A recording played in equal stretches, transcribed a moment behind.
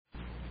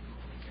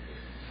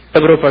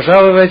Добро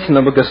пожаловать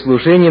на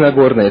богослужение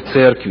Нагорной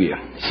Церкви.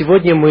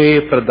 Сегодня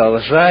мы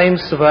продолжаем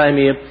с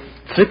вами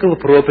цикл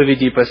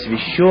проповедей,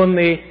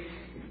 посвященный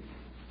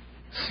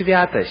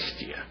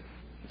святости,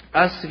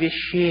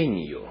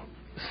 освящению,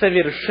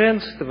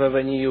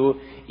 совершенствованию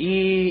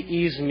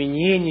и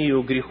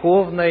изменению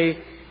греховной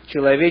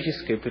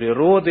человеческой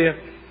природы,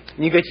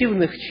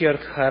 негативных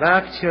черт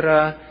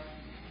характера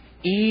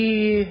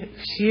и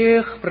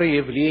всех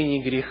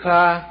проявлений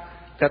греха,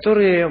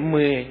 которые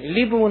мы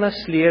либо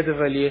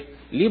унаследовали,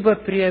 либо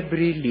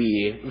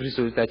приобрели в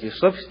результате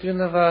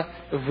собственного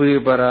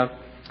выбора,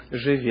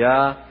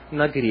 живя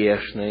на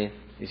грешной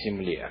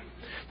земле.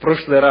 В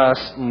прошлый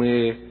раз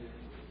мы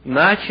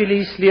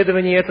начали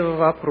исследование этого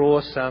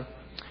вопроса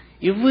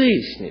и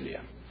выяснили,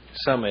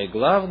 самое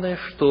главное,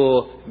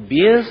 что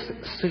без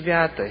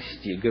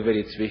святости,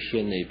 говорит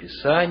Священное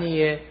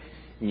Писание,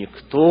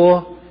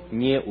 никто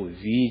не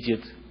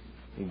увидит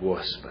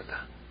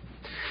Господа.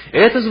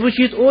 Это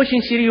звучит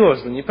очень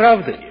серьезно, не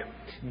правда ли?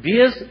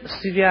 Без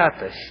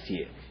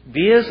святости,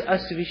 без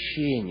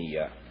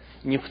освящения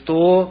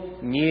никто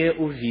не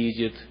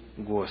увидит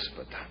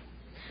Господа.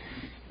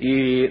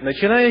 И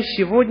начиная с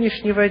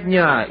сегодняшнего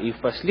дня и в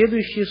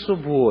последующие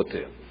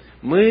субботы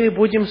мы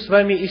будем с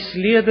вами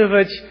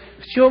исследовать,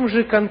 в чем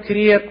же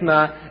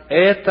конкретно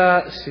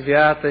эта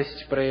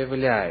святость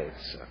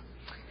проявляется.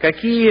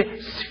 Какие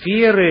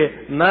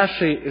сферы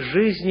нашей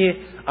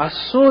жизни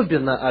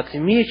особенно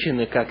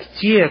отмечены как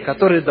те,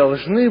 которые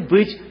должны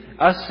быть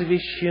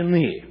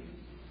освящены.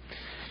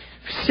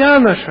 Вся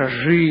наша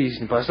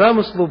жизнь по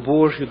замыслу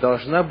Божью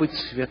должна быть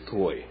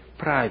святой,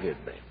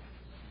 праведной.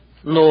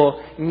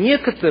 Но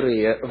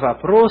некоторые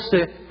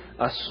вопросы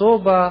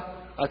особо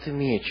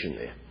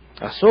отмечены,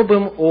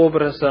 особым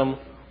образом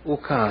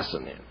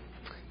указаны.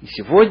 И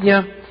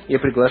сегодня я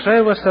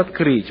приглашаю вас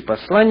открыть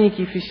послание к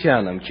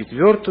Ефесянам,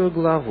 4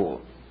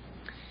 главу.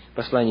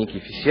 Послание к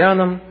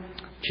Ефесянам,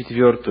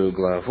 4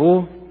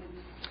 главу,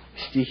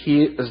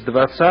 стихи с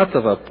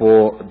 20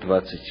 по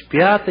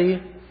 25,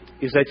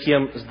 и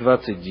затем с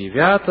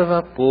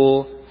 29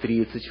 по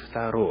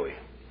 32.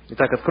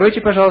 Итак,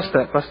 откройте,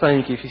 пожалуйста,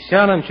 послание к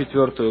Ефесянам,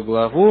 4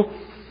 главу,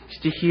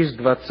 стихи с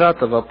 20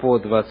 по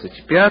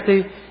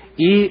 25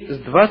 и с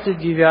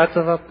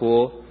 29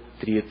 по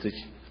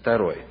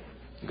 32.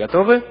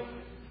 Готовы?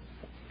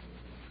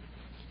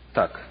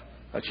 Так,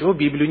 а чего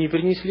Библию не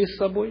принесли с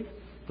собой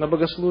на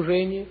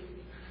богослужение?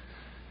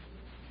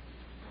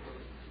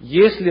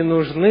 Если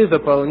нужны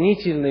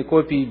дополнительные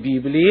копии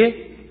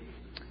Библии,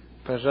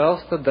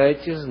 пожалуйста,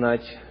 дайте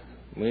знать,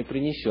 мы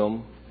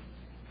принесем,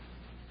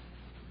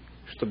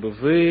 чтобы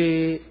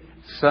вы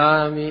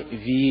сами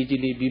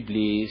видели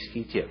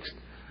библейский текст.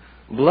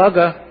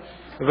 Благо,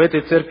 в этой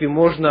церкви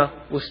можно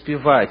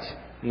успевать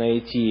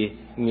найти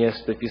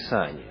место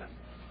Писания.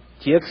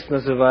 Текст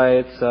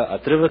называется,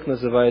 отрывок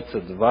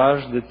называется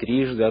дважды,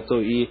 трижды, а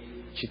то и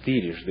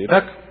четырежды.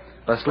 Итак,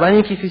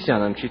 послание к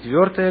Ефесянам,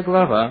 4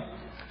 глава,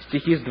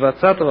 стихи с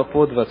 20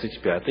 по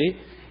 25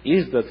 и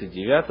с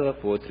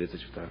 29 по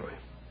 32.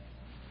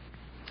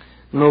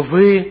 «Но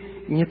вы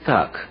не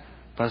так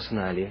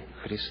познали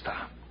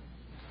Христа,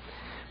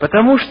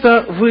 потому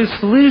что вы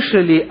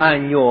слышали о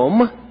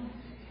Нем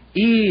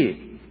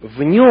и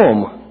в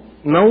Нем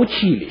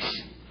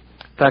научились,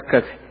 так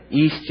как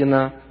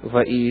истина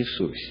во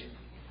Иисусе.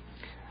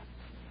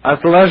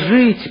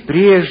 Отложить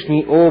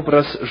прежний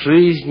образ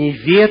жизни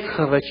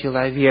ветхого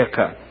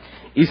человека,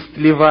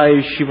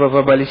 истлевающего в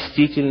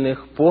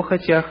обольстительных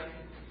похотях,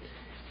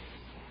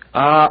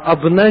 а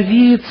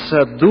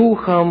обновиться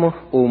духом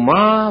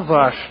ума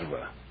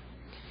вашего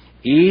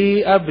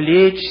и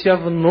облечься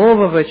в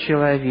нового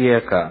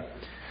человека,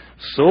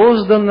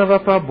 созданного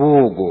по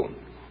Богу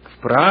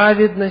в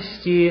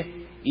праведности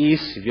и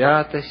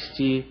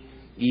святости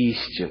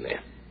истины.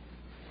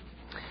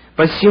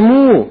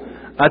 Посему,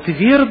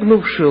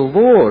 отвергнувши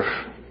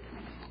ложь,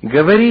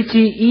 говорите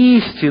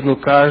истину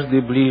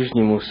каждый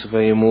ближнему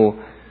своему,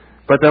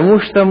 потому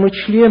что мы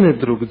члены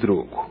друг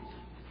другу.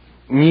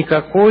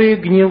 Никакое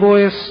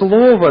гнилое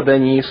слово да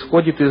не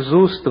исходит из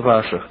уст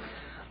ваших,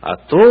 а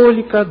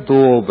только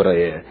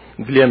доброе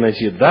для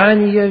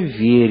назидания в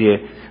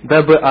вере,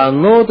 дабы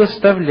оно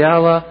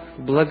доставляло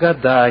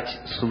благодать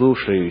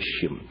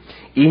слушающим.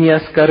 И не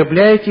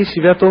оскорбляйте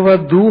Святого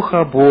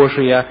Духа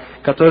Божия,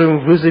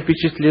 которым вы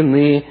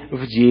запечатлены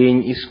в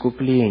день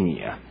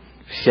искупления.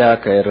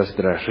 Всякое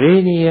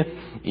раздражение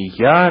и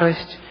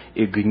ярость,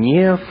 и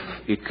гнев,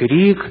 и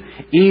крик,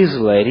 и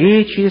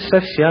злоречие со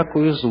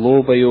всякою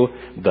злобою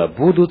да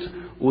будут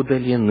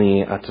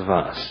удалены от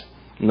вас.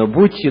 Но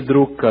будьте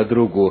друг к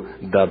другу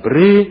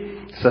добры,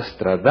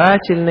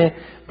 сострадательны,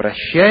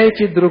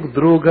 прощайте друг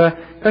друга,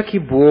 как и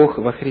Бог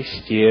во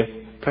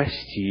Христе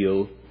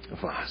простил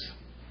вас».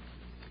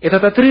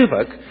 Этот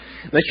отрывок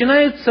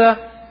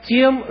начинается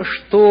тем,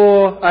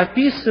 что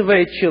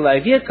описывает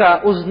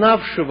человека,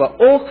 узнавшего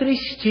о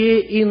Христе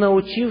и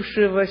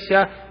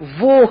научившегося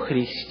во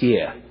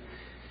Христе,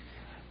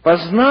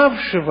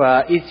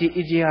 познавшего эти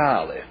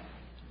идеалы,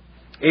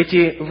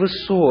 эти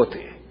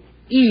высоты.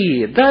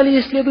 И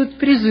далее следует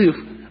призыв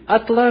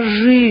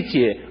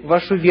отложите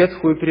вашу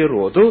ветхую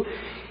природу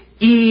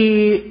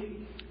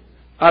и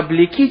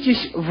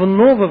облекитесь в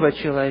нового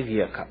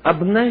человека,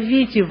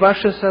 обновите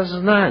ваше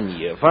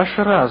сознание, ваш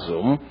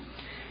разум,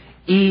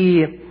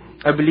 и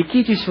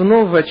облекитесь в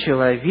нового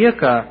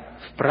человека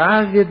в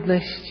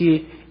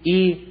праведности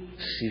и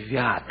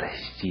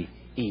святости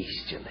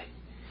истины.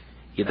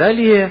 И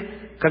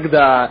далее,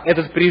 когда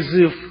этот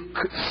призыв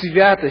к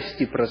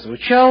святости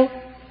прозвучал,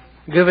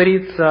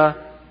 говорится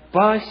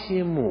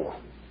 «посему»,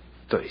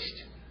 то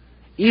есть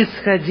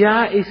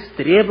исходя из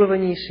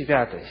требований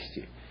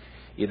святости.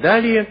 И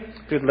далее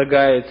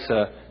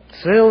предлагается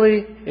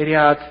целый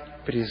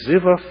ряд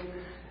призывов,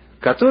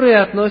 которые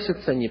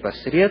относятся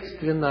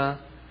непосредственно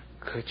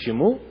к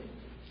чему?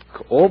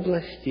 К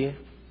области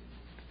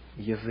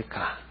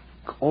языка,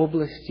 к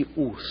области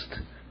уст,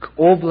 к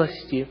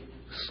области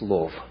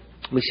слов.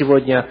 Мы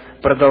сегодня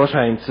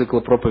продолжаем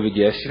цикл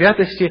проповеди о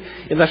святости,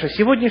 и наша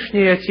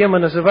сегодняшняя тема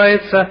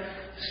называется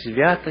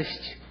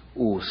 «Святость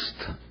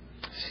уст».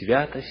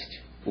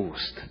 Святость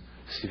уст.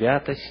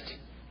 Святость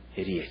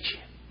речи.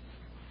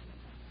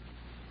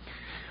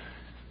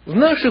 В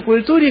нашей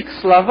культуре к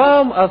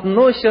словам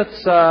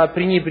относятся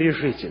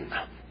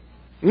пренебрежительно,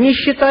 не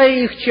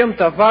считая их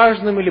чем-то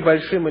важным или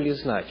большим или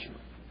значимым.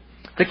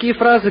 Такие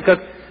фразы,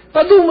 как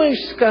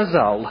 «подумаешь,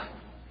 сказал»,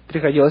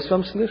 приходилось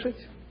вам слышать?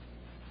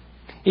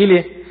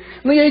 Или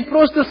 «ну я ведь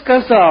просто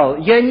сказал,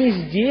 я не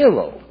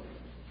сделал».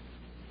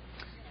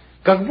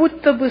 Как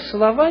будто бы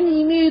слова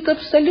не имеют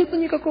абсолютно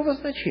никакого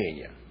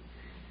значения.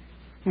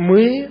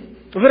 Мы,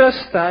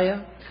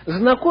 вырастая,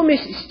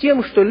 знакомясь с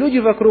тем, что люди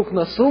вокруг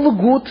нас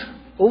лгут,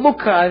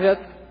 лукавят,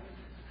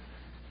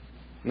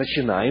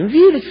 начинаем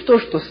верить в то,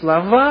 что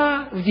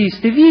слова в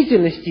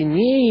действительности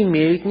не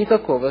имеют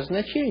никакого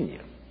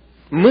значения.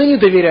 Мы не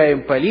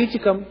доверяем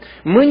политикам,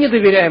 мы не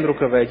доверяем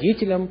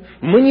руководителям,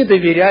 мы не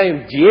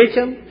доверяем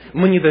детям,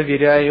 мы не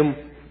доверяем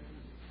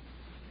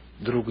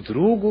друг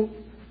другу,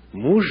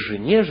 муж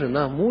жене,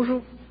 жена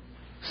мужу.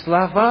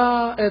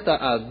 Слова – это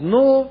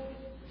одно,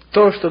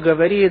 то, что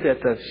говорит,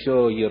 это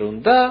все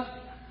ерунда,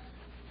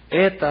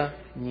 это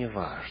не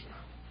важно.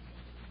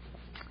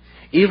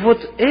 И вот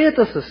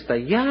это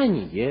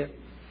состояние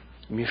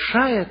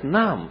мешает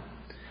нам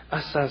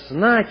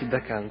осознать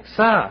до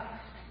конца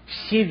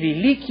все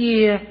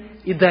великие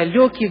и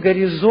далекие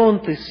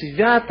горизонты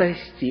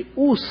святости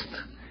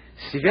уст,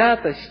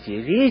 святости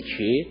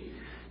речи,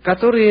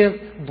 которые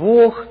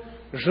Бог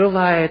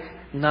желает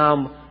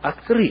нам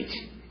открыть.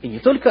 И не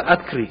только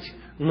открыть,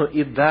 но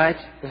и дать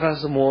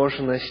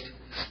возможность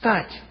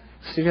стать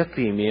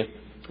святыми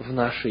в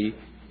нашей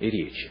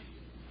речи.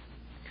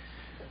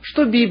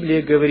 Что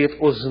Библия говорит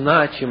о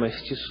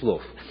значимости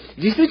слов?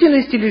 В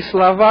действительности ли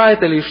слова –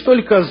 это лишь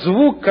только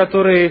звук,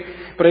 который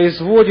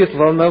производит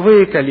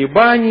волновые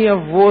колебания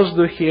в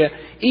воздухе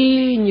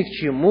и ни к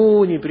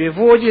чему не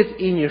приводит,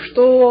 и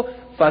ничто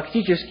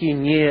фактически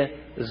не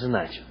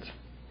значит?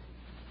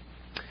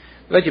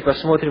 Давайте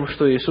посмотрим,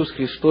 что Иисус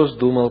Христос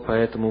думал по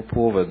этому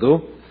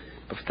поводу,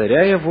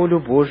 повторяя волю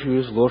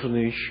Божью,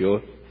 изложенную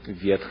еще в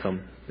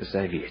Ветхом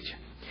Завете.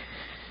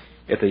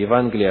 Это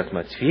Евангелие от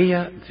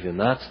Матфея,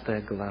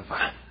 12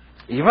 глава.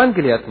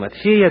 Евангелие от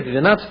Матфея,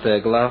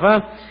 12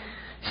 глава,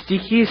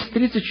 стихи с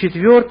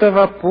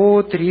 34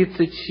 по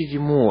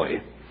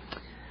 37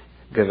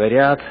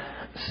 говорят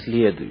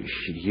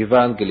следующее.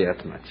 Евангелие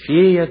от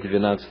Матфея,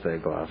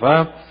 12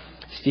 глава,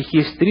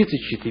 стихи с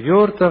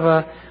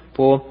 34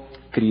 по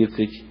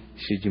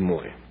 37.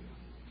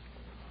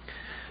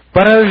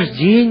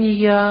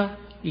 «Порождения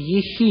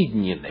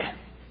ехиднины.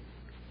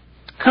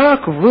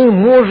 Как вы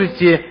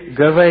можете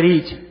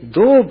говорить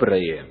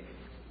доброе,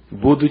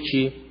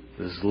 будучи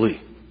злы?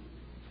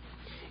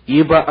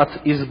 Ибо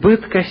от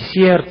избытка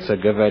сердца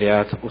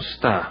говорят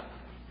уста».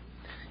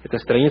 Это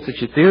страница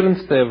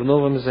 14 в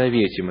Новом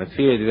Завете,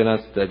 Матфея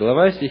 12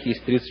 глава, стихи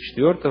с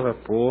 34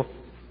 по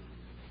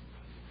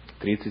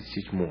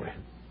 37.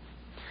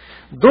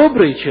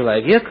 «Добрый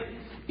человек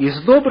из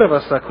доброго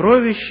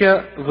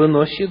сокровища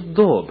выносит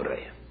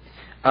доброе,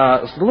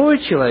 а злой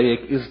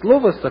человек из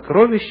злого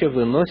сокровища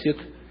выносит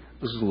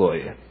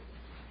злое.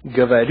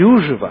 Говорю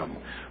же вам,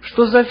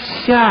 что за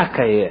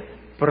всякое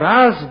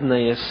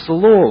праздное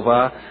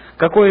слово,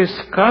 какое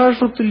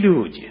скажут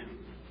люди,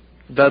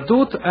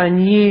 дадут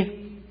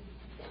они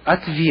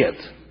ответ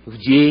в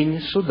день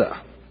суда.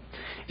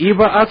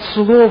 Ибо от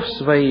слов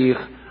своих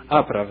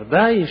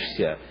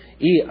оправдаешься,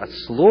 и от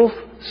слов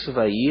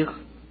своих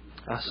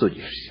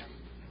осудишься».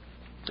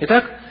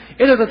 Итак,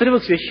 этот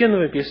отрывок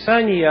Священного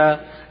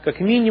Писания как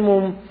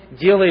минимум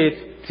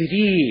делает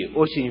три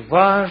очень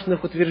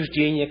важных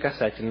утверждения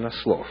касательно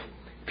слов.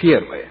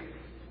 Первое.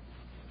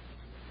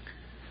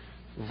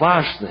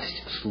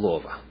 Важность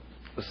слова,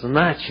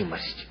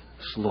 значимость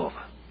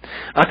слова.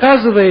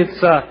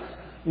 Оказывается,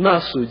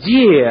 на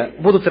суде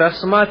будут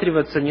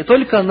рассматриваться не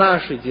только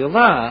наши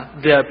дела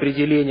для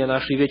определения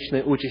нашей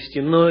вечной участи,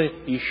 но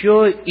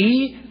еще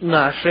и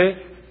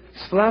наши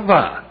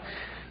слова,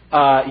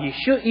 а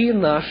еще и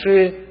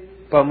наши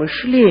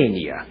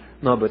помышления.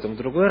 Но об этом в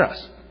другой раз.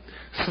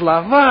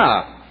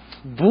 Слова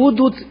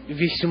будут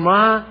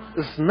весьма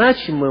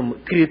значимым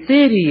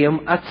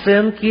критерием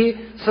оценки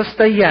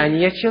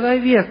состояния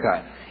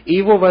человека и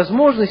его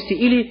возможности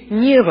или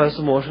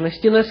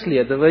невозможности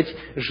наследовать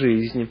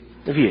жизнь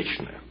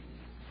вечную.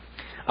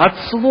 От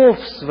слов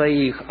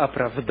своих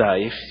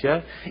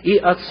оправдаешься, и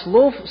от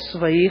слов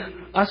своих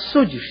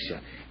осудишься.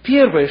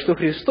 Первое, что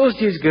Христос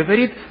здесь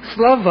говорит,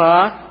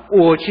 слова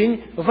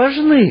очень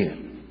важны.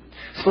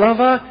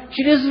 Слова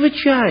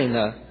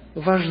чрезвычайно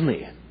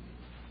важны.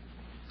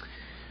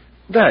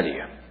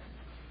 Далее.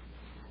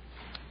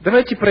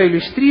 Давайте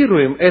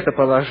проиллюстрируем это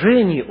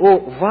положение о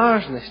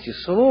важности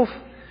слов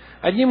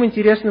одним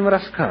интересным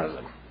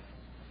рассказом.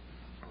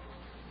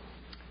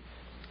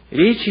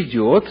 Речь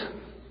идет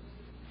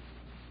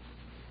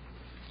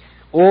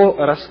о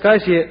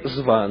рассказе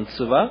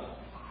Званцева,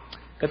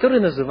 который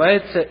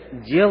называется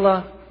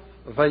 «Дело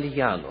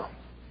Вальяно».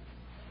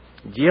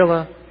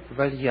 «Дело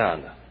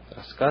Вальяно».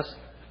 Рассказ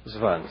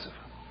Званцева.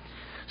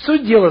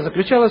 Суть дела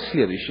заключалась в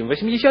следующем. В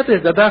 80-х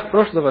годах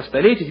прошлого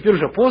столетия, теперь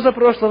уже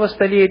позапрошлого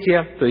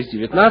столетия, то есть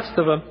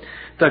 19-го,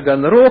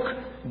 Таганрог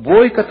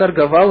бойко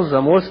торговал с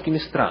заморскими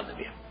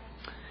странами.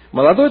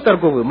 Молодой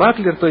торговый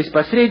маклер, то есть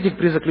посредник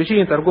при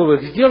заключении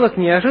торговых сделок,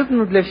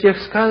 неожиданно для всех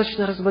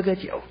сказочно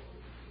разбогател.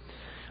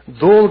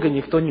 Долго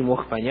никто не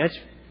мог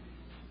понять,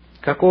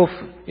 каков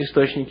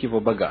источник его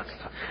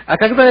богатства. А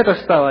когда это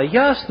стало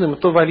ясным,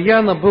 то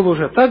Вальяно был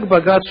уже так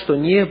богат, что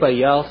не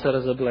боялся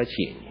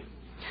разоблачений.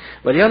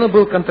 Вальяно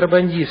был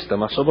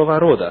контрабандистом особого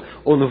рода.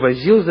 Он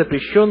возил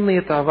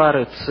запрещенные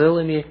товары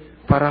целыми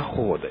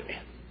пароходами.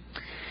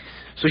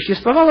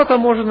 Существовало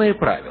таможенное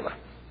правило.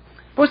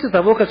 После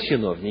того, как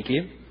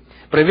чиновники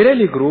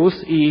проверяли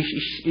груз и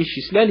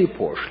исчисляли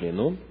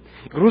пошлину,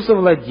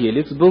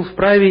 грузовладелец был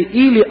вправе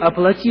или,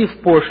 оплатив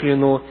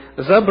пошлину,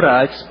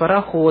 забрать с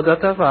парохода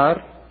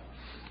товар,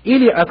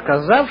 или,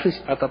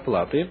 отказавшись от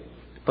оплаты,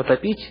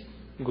 потопить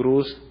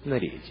груз на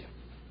рейде.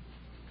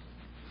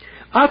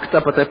 Акт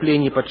о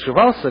потоплении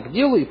подшивался к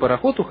делу, и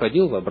пароход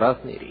уходил в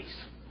обратный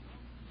рейс.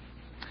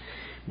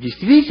 В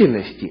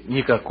действительности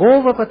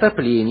никакого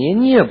потопления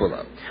не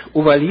было.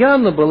 У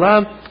Вальяно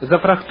была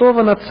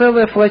зафрахтована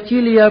целая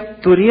флотилия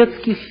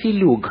турецких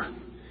филюг,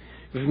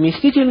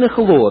 вместительных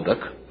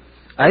лодок,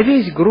 а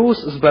весь груз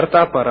с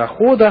борта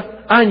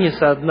парохода, а не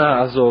со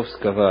дна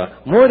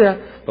Азовского моря,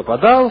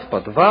 попадал в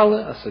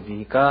подвалы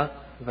особняка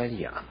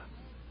Вальяно.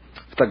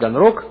 В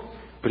Таганрог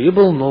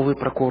прибыл новый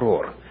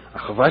прокурор,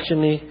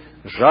 охваченный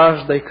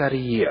жаждой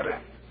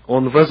карьеры.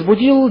 Он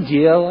возбудил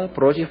дело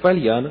против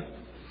Вальяно,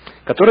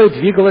 которое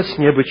двигалось с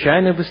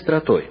необычайной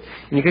быстротой.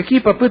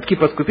 Никакие попытки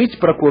подкупить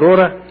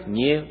прокурора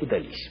не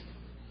удались.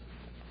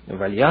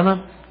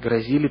 Вальяно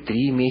грозили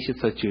 3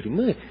 месяца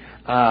тюрьмы,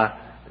 а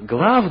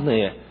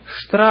главное,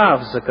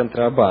 штраф за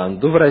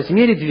контрабанду в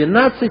размере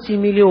 12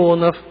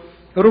 миллионов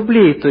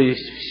рублей, то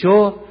есть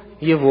все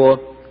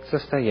его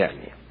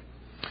состояние.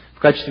 В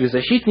качестве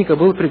защитника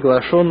был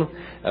приглашен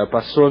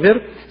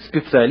посовер,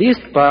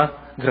 специалист по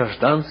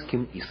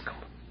гражданским искам.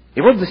 И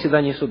вот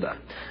заседание суда.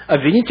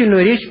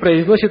 Обвинительную речь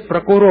произносит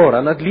прокурор.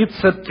 Она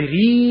длится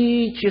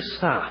 3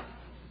 часа.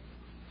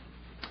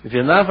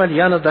 Вина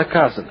Вальяно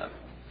доказана.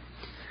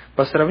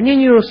 По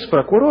сравнению с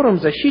прокурором,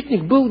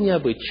 защитник был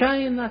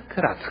необычайно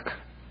краток.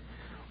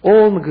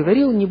 Он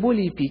говорил не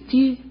более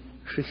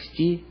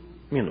 5-6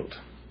 минут.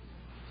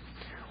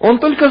 Он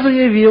только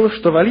заявил,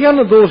 что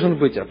Вальяно должен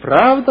быть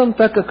оправдан,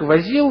 так как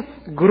возил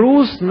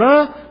груз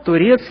на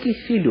турецких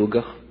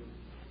филюгах.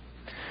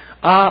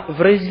 А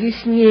в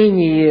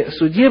разъяснении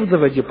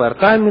судебного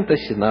департамента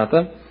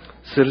Сената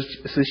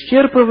с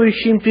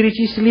исчерпывающим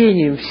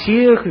перечислением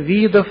всех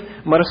видов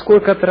морской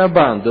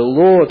контрабанды,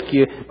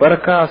 лодки,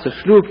 баркасы,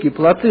 шлюпки,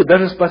 плоты,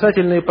 даже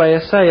спасательные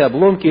пояса и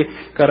обломки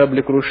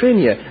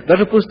кораблекрушения,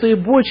 даже пустые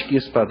бочки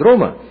из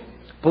подрома,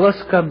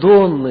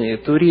 плоскодонные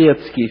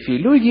турецкие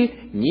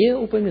филюги не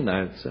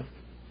упоминаются.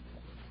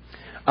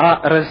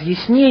 А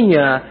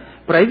разъяснения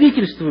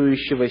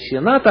правительствующего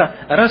Сената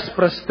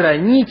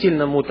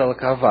распространительному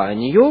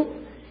толкованию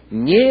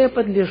не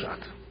подлежат.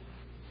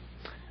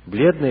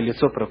 Бледное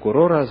лицо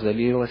прокурора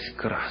залилось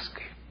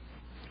краской.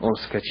 Он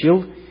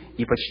вскочил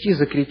и почти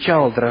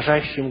закричал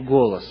дрожащим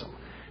голосом: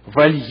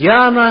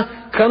 «Вальяно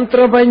 —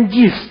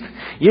 контрабандист!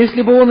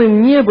 Если бы он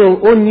им не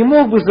был, он не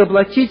мог бы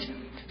заплатить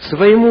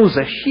своему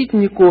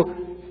защитнику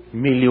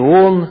 1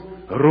 миллион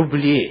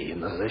рублей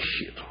на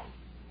защиту».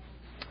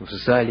 В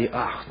зале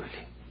ахнули.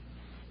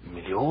 1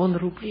 миллион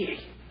рублей!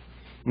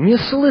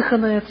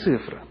 Неслыханная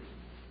цифра!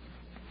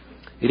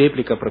 И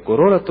реплика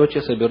прокурора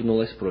тотчас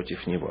обернулась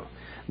против него.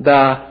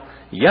 «Да,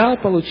 я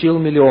получил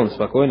 1 миллион», —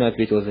 спокойно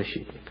ответил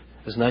защитник.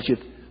 «Значит,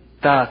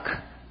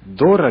 так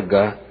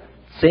дорого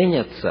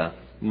ценятся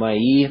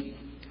мои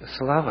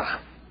слова.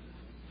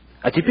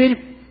 А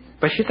теперь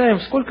посчитаем,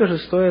 сколько же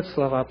стоят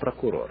слова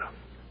прокурора».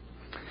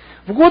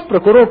 В год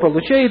прокурор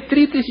получает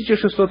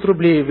 3600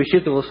 рублей,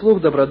 высчитывал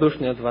вслух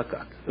добродушный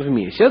адвокат. В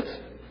месяц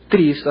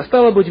 300,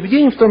 стало быть, в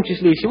день, в том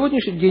числе и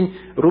сегодняшний день,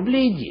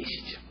 рублей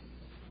 10.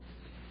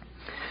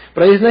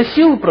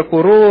 Произносил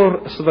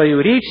прокурор свою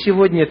речь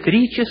сегодня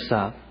 3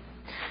 часа.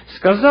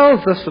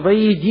 сказал за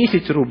свои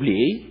 10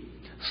 рублей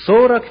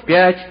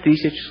 45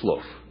 тысяч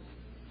слов.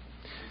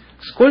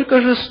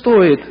 Сколько же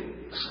стоит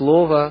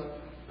слово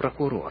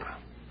прокурора?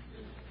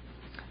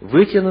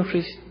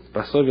 Вытянувшись,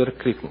 пособер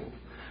крикнул: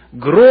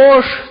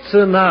 «Грош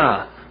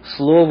цена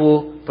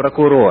слову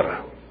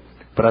прокурора!»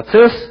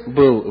 Процесс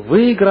был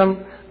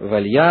выигран,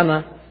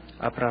 Вальяна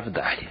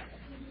оправдали.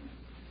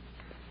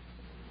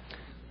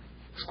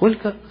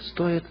 Сколько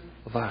стоит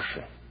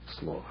ваше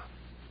слово?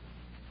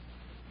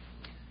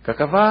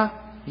 Какова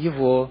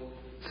его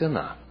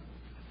цена?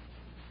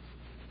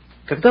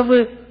 Когда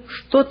вы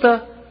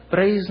что-то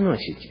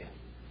произносите,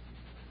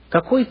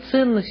 какой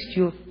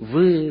ценностью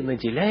вы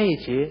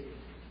наделяете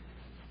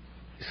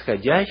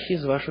исходящие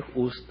из ваших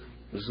уст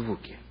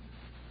звуки?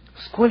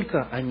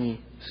 Сколько они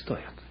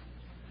стоят?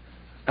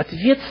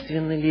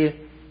 Ответственны ли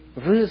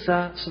вы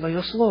за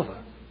свое слово?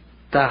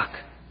 Так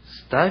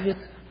ставит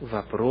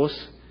вопрос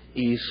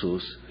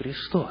Иисус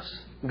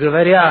Христос,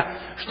 говоря,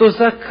 что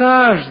за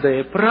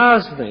каждое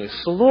праздное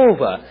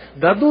слово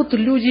дадут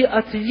люди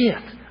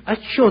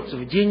отчет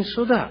в день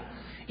суда,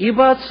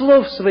 ибо от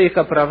слов своих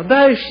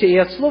оправдаешься и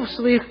от слов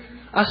своих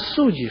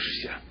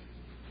осудишься.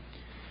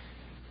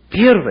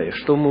 Первое,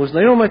 что мы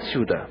узнаем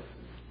отсюда,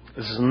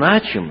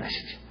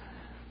 значимость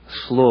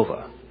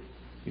слова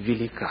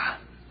велика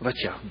в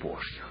очах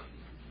Божьих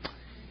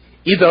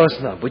и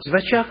должна быть в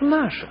очах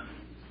наших.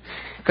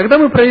 Когда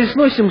мы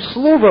произносим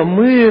слово,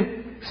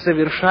 мы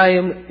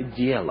совершаем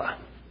дело,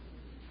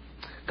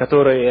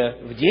 которое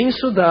в день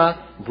суда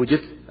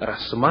будет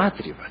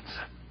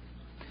рассматриваться.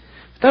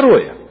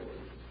 Второе.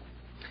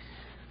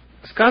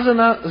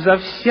 Сказано «за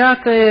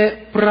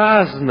всякое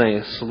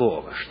праздное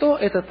слово». Что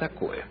это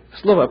такое?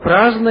 Слово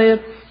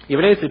 «праздное»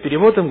 является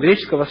переводом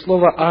греческого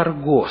слова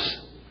 «аргос»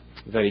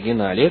 в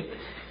оригинале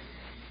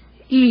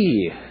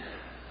и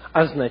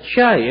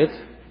означает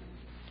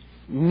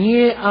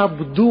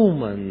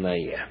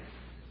необдуманное.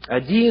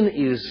 Один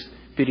из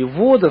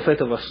переводов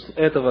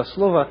этого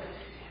слова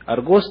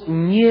 «аргос» –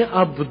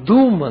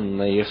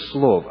 необдуманное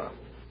слово.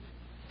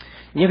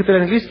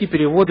 Некоторые английские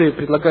переводы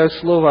предлагают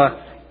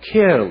слово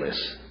careless.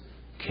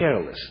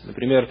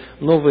 Например,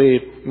 новый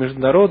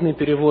международный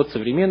перевод,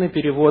 современный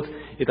перевод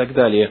и так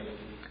далее.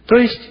 То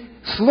есть,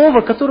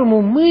 слово,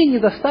 которому мы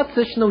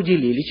недостаточно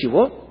уделили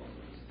чего?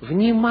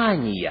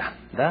 Внимания.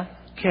 Да?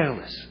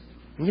 Careless.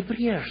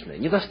 Небрежно.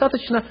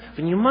 Недостаточно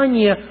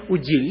внимания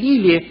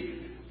уделили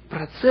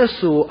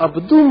процессу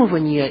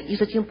обдумывания и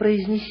затем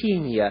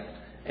произнесения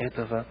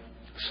этого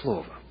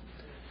слова.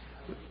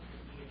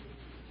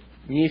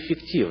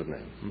 Неэффективно.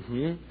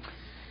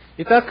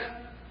 Итак,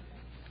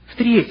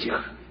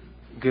 в-третьих,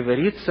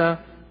 говорится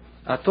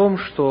о том,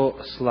 что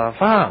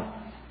слова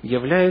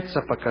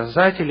являются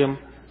показателем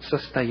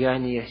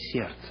состояния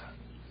сердца,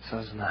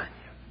 сознания.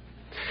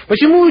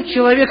 Почему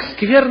человек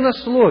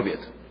сквернословит?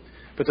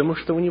 Потому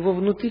что у него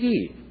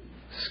внутри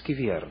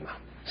скверно.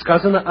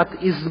 Сказано,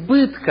 от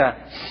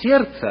избытка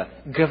сердца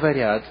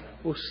говорят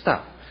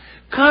уста.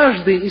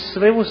 Каждый из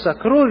своего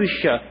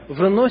сокровища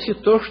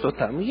выносит то, что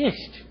там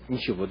есть,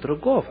 ничего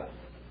другого.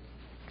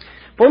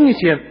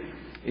 Помните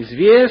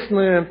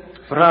известную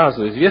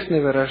фразу,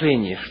 известное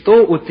выражение,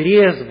 что у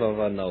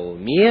трезвого на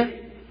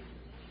уме,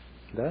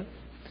 да,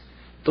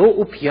 то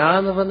у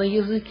пьяного на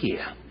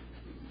языке.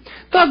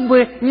 Так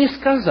бы не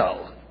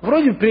сказал.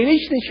 Вроде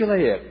приличный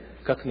человек,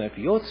 как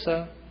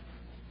напьется,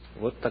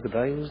 вот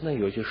тогда и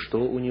узнаете, что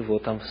у него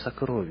там в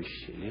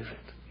сокровище лежит.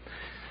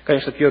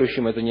 Конечно, к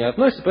верующим это не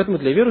относится, поэтому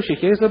для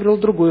верующих я изобрел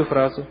другую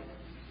фразу.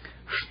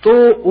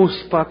 Что у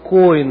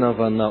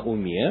спокойного на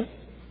уме,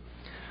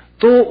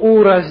 то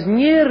у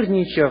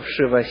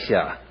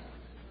разнервничавшегося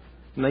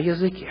на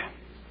языке.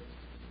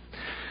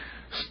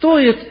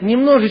 Стоит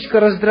немножечко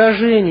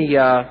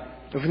раздражения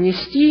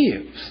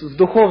внести в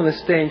духовное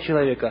состояние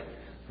человека,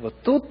 вот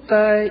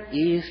тут-то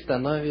и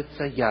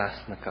становится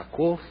ясно,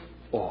 каков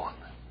он,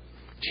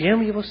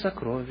 чем его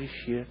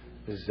сокровище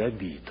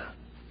забито.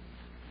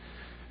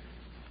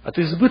 От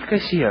избытка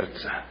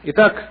сердца.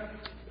 Итак,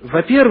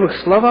 во-первых,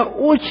 слова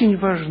очень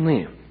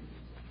важны.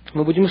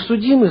 Мы будем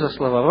судимы за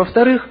слова.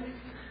 Во-вторых,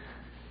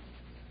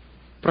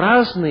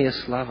 праздные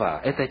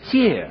слова – это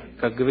те,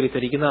 как говорит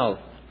оригинал,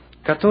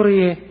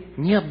 которые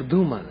не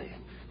обдуманы,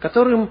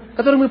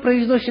 которые мы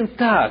произносим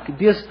так,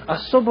 без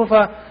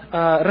особого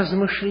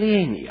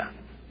размышления.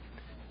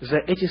 За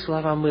эти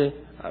слова мы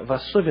в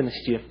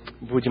особенности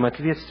будем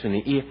ответственны.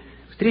 И,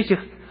 в-третьих,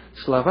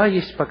 слова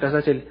есть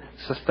показатель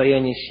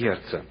состояния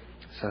сердца,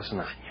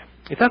 сознания.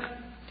 Итак,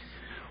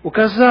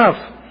 указав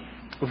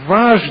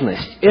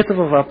важность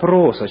этого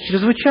вопроса,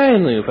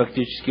 чрезвычайную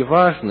фактически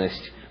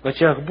важность в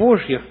очах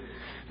Божьих,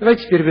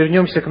 давайте теперь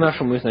вернемся к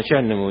нашему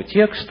изначальному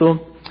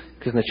тексту,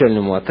 к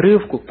изначальному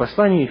отрывку, к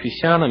посланию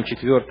Ефесянам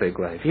 4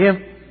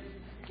 главе,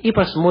 и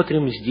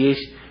посмотрим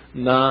здесь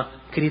на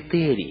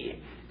критерии,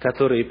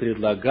 которые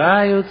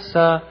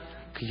предлагаются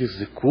к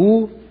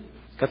языку,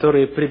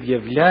 которые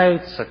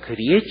предъявляются к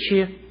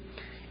речи,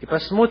 и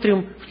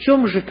посмотрим, в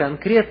чем же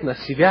конкретно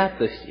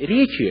святость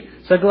речи,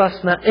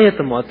 согласно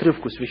этому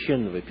отрывку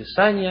Священного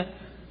Писания,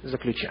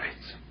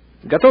 заключается.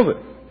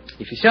 Готовы?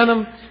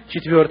 Ефесянам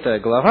 4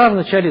 глава, в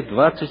начале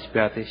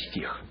 25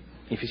 стих.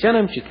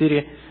 Ефесянам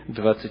 4,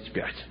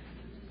 25.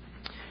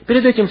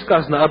 Перед этим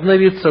сказано: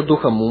 «Обновиться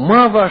духом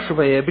ума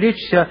вашего и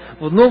облечься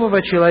в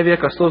нового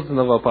человека,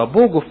 созданного по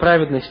Богу в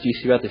праведности и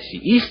святости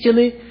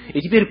истины».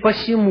 И теперь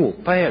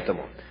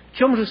поэтому. В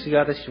чем же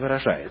святость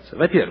выражается?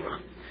 Во-первых,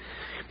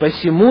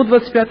 посему,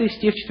 25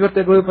 стих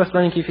 4 главы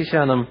послания к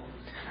Ефесянам,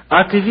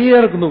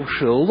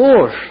 «Отвергнувши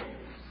ложь,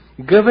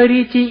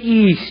 говорите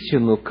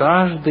истину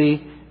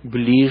каждый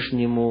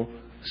ближнему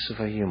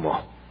своему».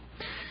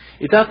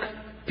 Итак,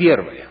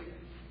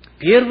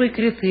 первый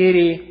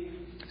критерий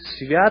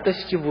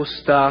святости в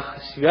устах,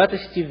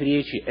 святости в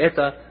речи –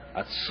 это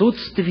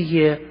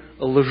отсутствие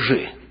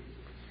лжи.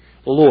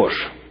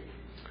 Ложь.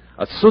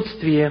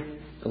 Отсутствие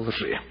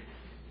лжи.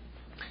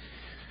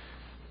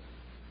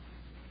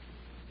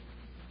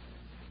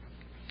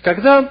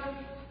 Когда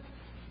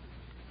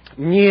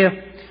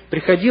мне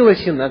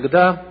приходилось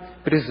иногда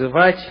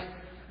призывать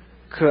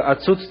к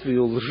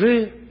отсутствию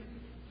лжи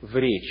в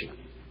речи,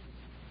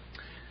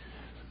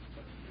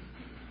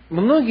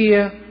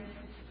 многие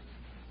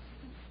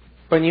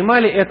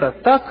понимали это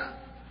так,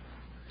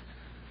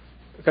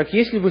 как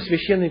если бы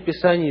Священное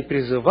Писание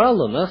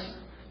призывало нас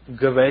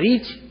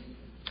говорить,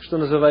 что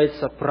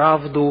называется,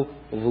 правду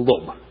в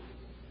лоб.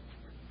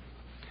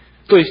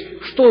 То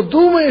есть, что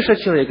думаешь о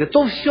человеке,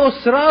 то все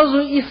сразу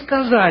и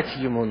сказать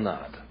ему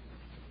надо.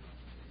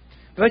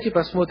 Давайте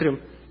посмотрим,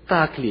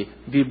 так ли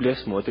Библия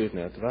смотрит на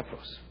этот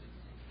вопрос.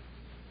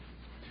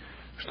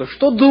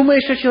 Что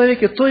думаешь о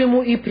человеке, то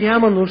ему и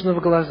прямо нужно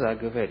в глаза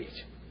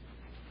говорить.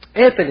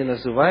 Это ли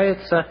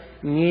называется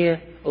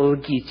 «не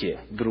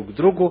лгите друг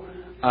другу,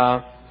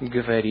 а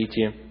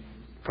говорите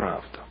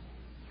правду»?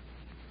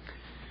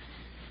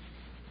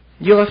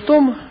 Дело в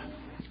том,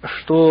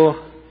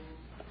 что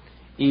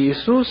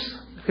Иисус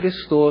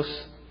Христос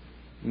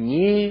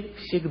не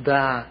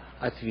всегда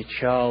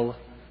отвечал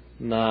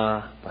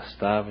на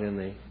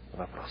поставленный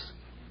вопрос.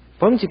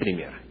 Помните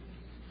пример?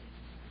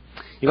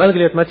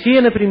 Евангелие от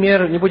Матфея,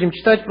 например, не будем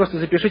читать, просто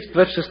запишите,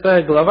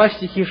 26 глава,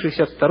 стихи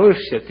 62 и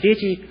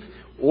 63.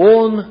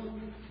 Он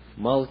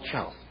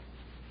молчал.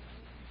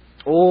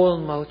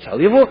 Он молчал.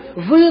 Его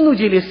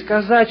вынудили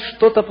сказать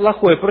что-то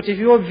плохое против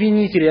его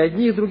обвинителей,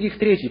 одних, других,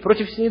 третьих,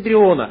 против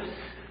Синедриона,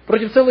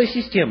 против целой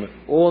системы.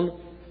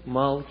 Он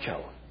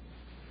молчал.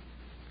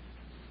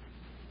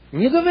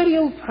 Не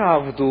говорил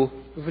правду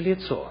в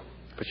лицо.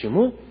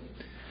 Почему?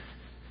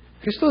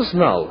 Христос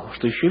знал,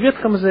 что еще в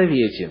Ветхом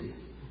Завете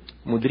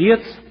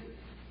мудрец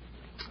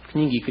в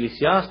книге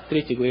Екклесиаст,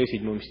 3 главе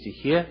 7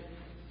 стихе,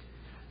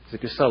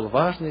 записал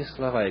важные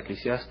слова,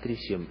 Екклесиаст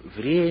 3:7.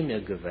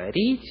 Время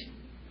говорить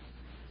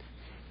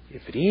и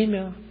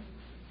время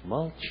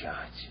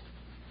молчать.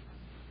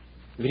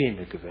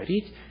 Время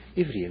говорить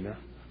и время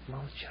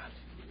молчать.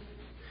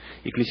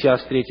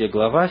 Екклесиаст 3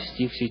 глава,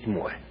 стих 7.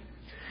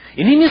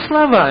 Иными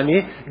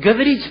словами,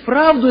 говорить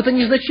правду — это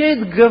не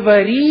означает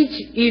говорить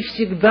и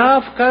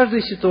всегда в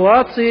каждой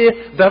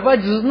ситуации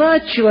давать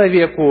знать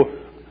человеку,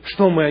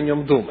 что мы о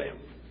нем думаем.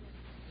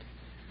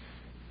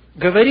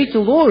 Говорить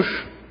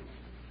ложь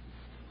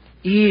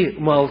и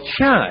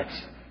молчать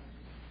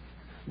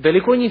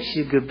далеко не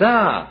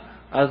всегда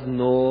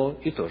одно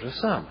и то же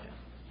самое.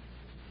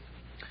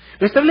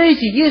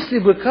 Представляете, если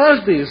бы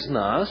каждый из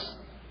нас,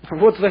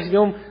 вот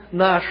возьмем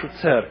нашу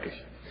церковь,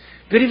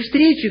 при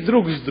встрече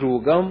друг с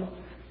другом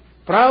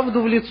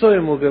правду в лицо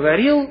ему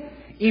говорил,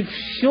 и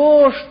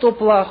все, что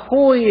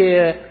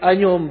плохое о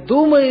нем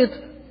думает,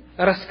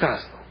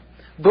 рассказывал.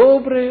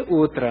 Доброе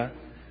утро.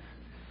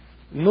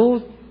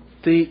 Ну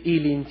ты и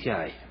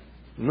лентяй.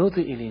 Ну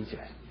ты и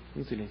лентяй.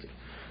 Ну ты лентяй.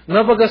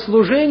 На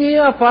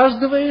богослужение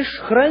опаздываешь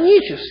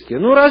хронически.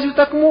 Ну разве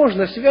так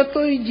можно?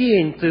 Святой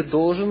день, ты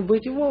должен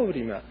быть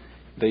вовремя.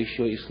 Да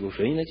еще и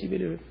служение на тебе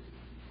лежит.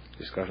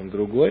 И скажем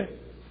другое.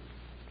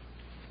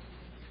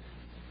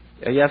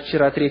 Я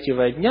вчера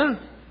 3-го дня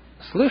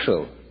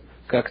слышал,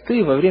 как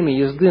ты во время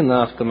езды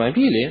на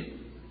автомобиле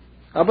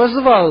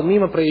обозвал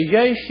мимо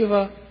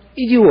проезжающего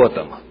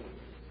идиотом.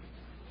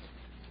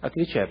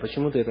 Отвечай,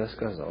 почему ты это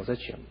сказал?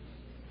 Зачем?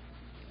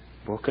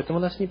 Бог к этому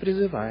нас не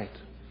призывает.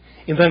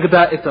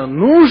 Иногда это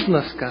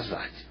нужно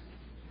сказать,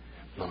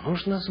 но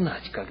нужно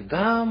знать,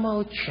 когда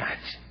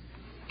молчать,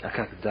 а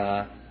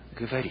когда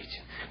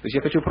говорить. То есть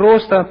я хочу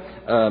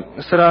просто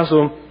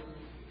сразу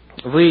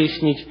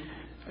выяснить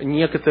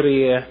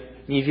некоторые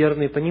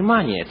неверные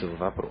понимания этого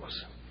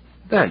вопроса.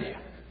 Далее.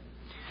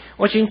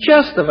 Очень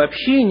часто в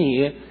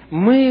общении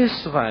мы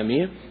с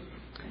вами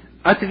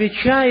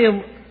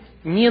отвечаем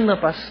не на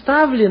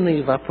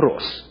поставленный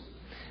вопрос,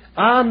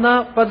 а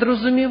на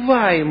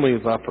подразумеваемый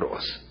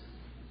вопрос.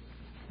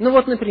 Ну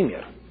вот,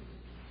 например,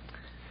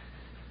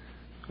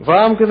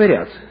 вам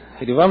говорят,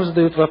 или вам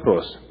задают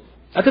вопрос: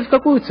 а ты в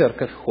какую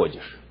церковь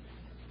ходишь?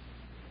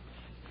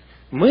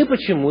 Мы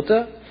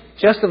почему-то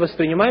часто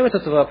воспринимаем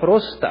этот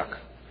вопрос так: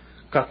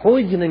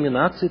 какой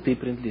деноминации ты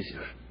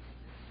принадлежишь?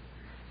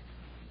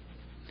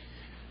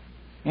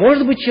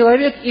 Может быть,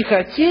 человек и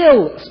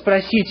хотел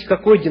спросить,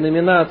 какой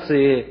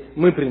деноминации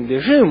мы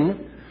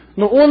принадлежим,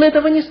 но он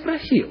этого не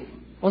спросил.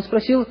 Он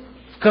спросил,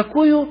 в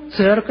какую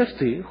церковь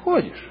ты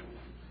ходишь?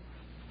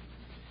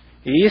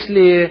 И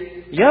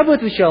если я бы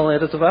отвечал на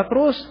этот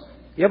вопрос,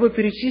 я бы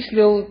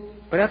перечислил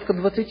порядка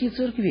 20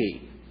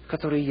 церквей, в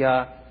которые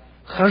я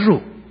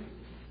хожу.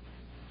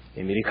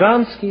 И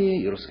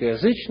американские, и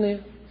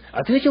русскоязычные.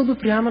 Ответил бы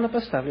прямо на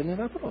поставленный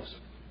вопрос.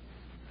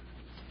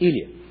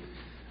 Или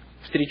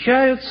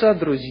встречаются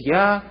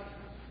друзья,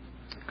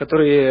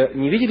 которые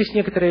не виделись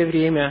некоторое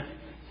время,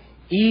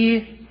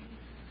 и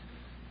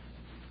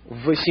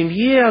в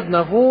семье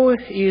одного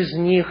из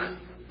них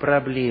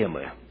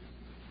проблемы.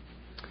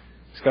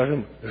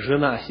 Скажем,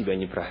 жена себя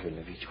неправильно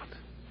ведет.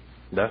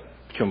 Да?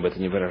 В чем бы это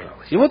ни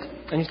выражалось. И вот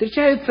они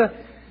встречаются,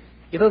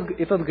 и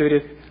тот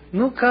говорит,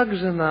 ну как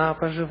жена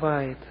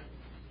поживает?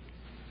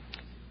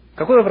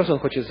 Какой вопрос он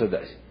хочет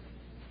задать?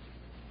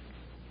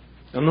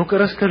 Ну-ка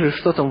расскажи,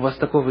 что там у вас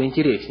такого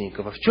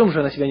интересненького, в чем же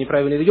она себя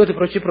неправильно ведет и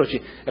прочее,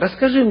 прочее.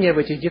 Расскажи мне об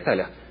этих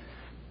деталях.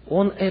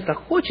 Он это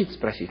хочет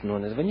спросить, но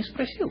он этого не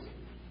спросил.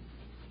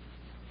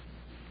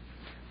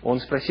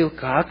 Он спросил,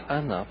 как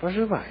она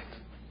поживает.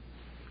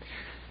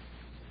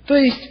 То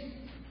есть,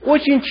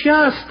 очень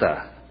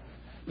часто,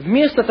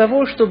 вместо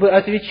того, чтобы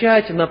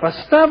отвечать на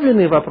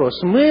поставленный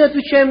вопрос, мы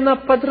отвечаем на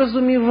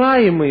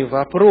подразумеваемый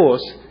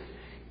вопрос,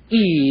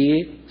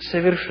 и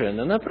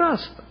совершенно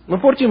напрасно. Мы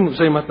портим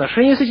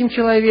взаимоотношения с этим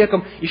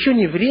человеком, еще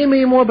не время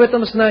ему об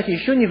этом знать,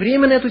 еще не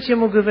время на эту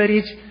тему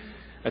говорить.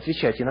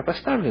 Отвечайте на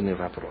поставленный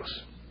вопрос.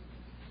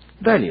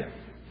 Далее.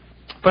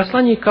 В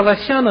послании к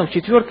Колоссянам в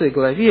 4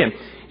 главе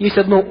есть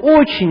одно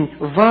очень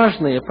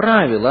важное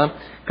правило,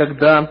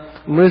 когда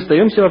мы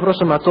задаемся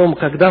вопросом о том,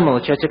 когда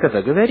молчать и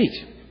когда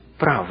говорить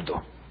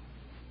правду.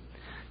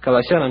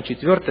 Колоссянам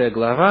 4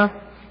 глава,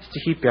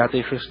 стихи 5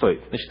 и 6.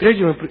 Значит,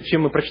 прежде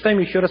чем мы прочитаем,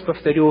 еще раз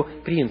повторю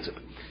принцип.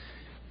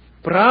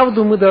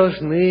 Правду мы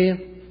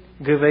должны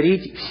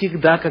говорить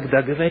всегда,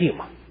 когда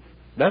говорим.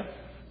 Да?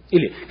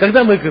 Или,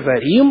 когда мы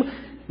говорим,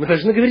 мы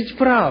должны говорить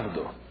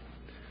правду.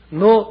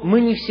 Но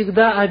мы не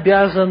всегда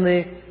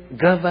обязаны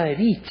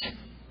говорить.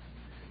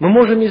 Мы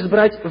можем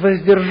избрать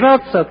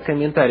воздержаться от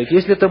комментариев,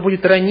 если это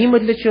будет ранимо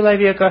для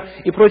человека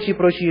и прочее,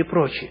 прочее,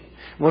 прочее.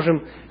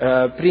 Можем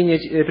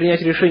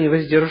принять решение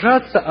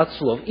воздержаться от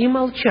слов и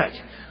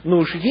молчать. Но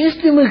уж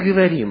если мы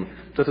говорим,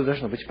 то это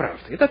должно быть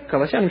правда. Итак,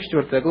 Колоссянам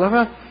 4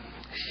 глава,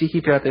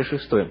 стихи 5 и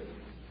 6.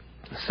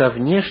 «Со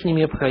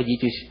внешними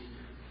обходитесь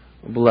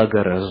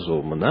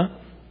благоразумно,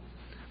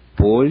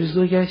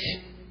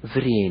 пользуясь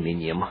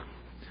временем.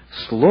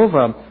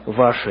 Слово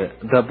ваше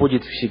да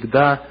будет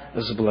всегда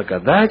с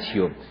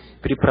благодатью,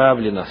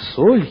 приправлено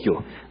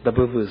солью,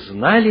 дабы вы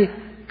знали,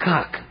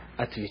 как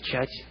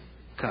отвечать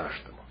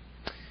каждому».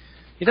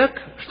 Итак,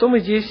 что мы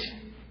здесь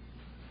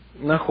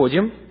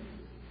находим?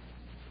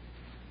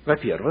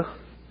 Во-первых,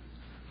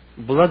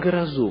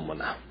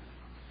 благоразумно.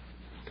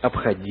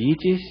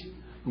 Обходитесь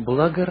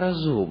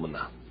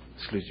благоразумно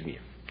с людьми.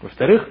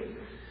 Во-вторых,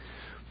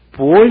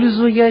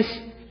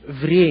 пользуясь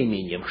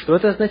временем. Что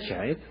это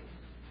означает?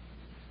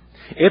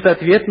 Это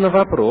ответ на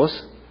вопрос,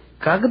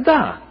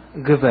 когда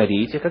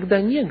говорить, а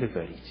когда не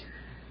говорить.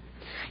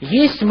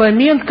 Есть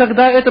момент,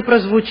 когда это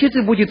прозвучит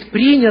и будет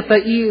принято,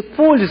 и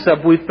польза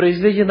будет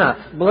произведена,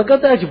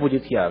 благодать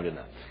будет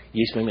явлена.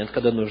 Есть момент,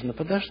 когда нужно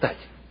подождать.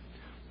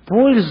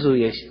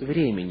 Пользуясь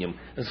временем,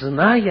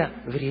 зная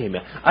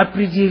время,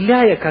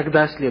 определяя,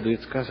 когда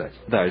следует сказать.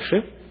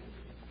 Дальше.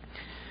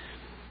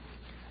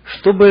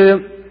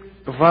 Чтобы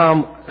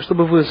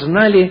вы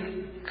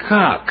знали,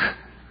 как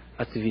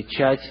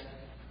отвечать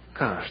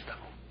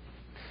каждому.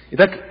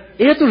 Итак,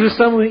 эту же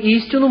самую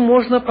истину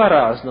можно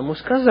по-разному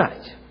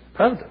сказать.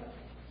 Правда?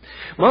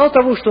 Мало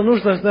того, что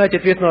нужно знать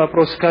ответ на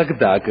вопрос,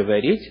 когда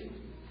говорить,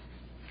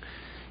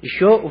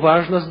 еще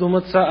важно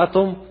задуматься о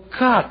том,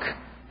 как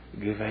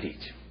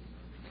говорить.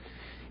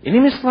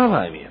 Иными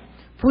словами,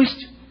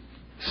 пусть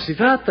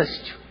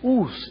святость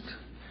уст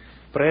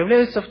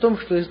проявляется в том,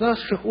 что из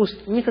наших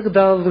уст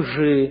никогда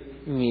лжи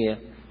не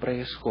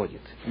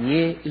происходит,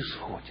 не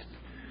исходит.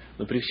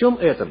 Но при всем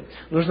этом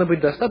нужно быть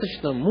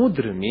достаточно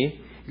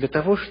мудрыми для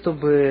того,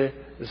 чтобы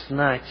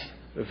знать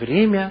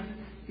время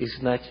и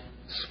знать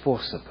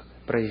способ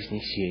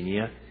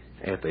произнесения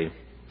этой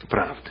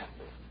правды.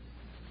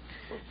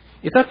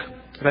 Итак,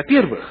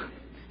 во-первых,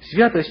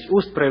 святость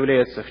уст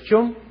проявляется в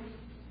чем?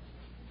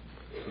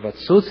 В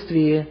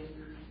отсутствии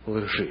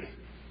лжи.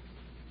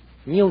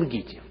 Не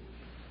лгите.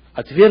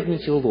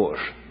 Отвергните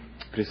ложь,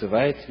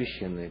 призывает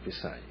Священное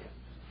Писание.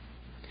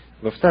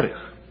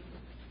 Во-вторых,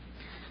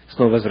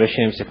 снова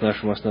возвращаемся к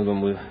нашему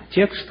основному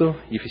тексту,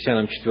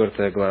 Ефесянам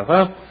 4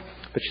 глава,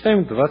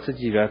 почитаем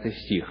 29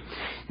 стих.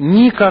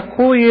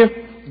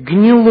 «Никакое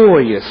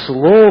гнилое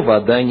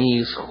слово да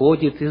не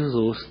исходит из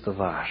уст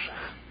ваших,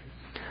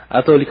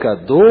 а только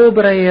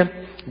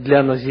доброе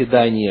для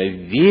назидания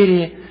в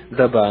вере,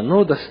 дабы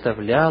оно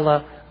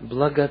доставляло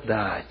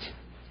благодать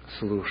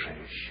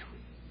слушающим».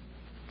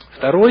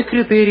 Второй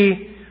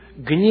критерий –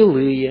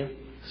 гнилые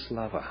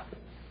слова.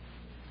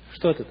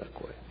 Что это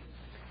такое?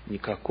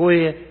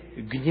 Никакое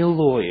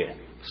гнилое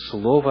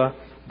слово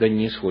да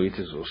не исходит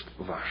из уст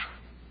ваших.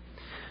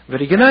 В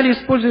оригинале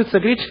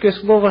используется греческое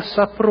слово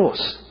 «сапрос».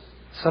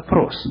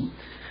 «Сапрос».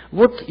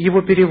 Вот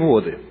его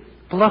переводы.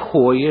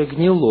 Плохое,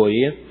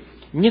 гнилое,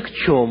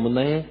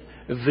 никчемное,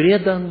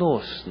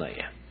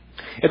 вредоносное.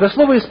 Это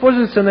слово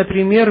используется,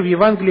 например, в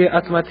Евангелии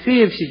от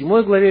Матфея в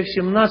 7 главе, в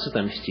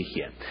 17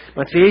 стихе.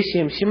 Матфея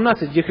 7,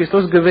 17, где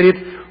Христос говорит: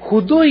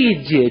 «Худое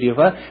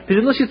дерево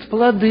приносит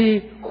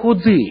плоды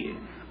худые,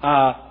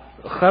 а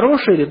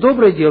хорошее или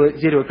доброе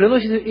дерево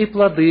приносит и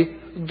плоды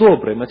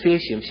добрые». Матфея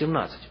 7,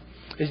 17.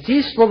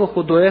 Здесь слово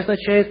 «худое»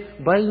 означает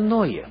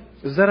больное,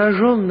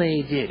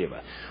 зараженное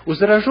дерево. У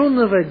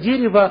зараженного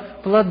дерева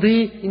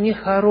плоды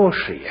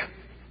нехорошие.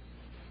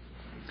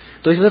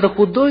 То есть вот это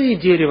худое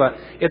дерево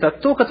 – это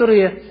то,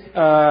 которое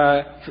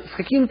с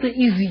каким-то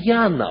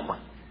изъяном,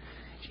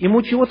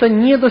 ему чего-то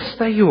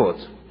недостает,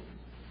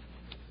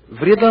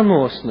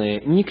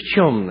 вредоносное,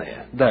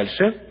 никчемное.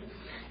 Дальше.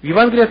 В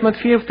Евангелии от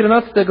Матфея в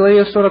 13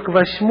 главе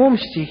 48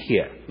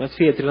 стихе,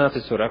 Матфея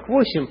 13,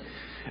 48,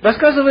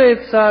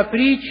 рассказывается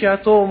притча о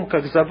том,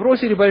 как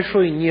забросили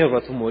большой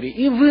невод в море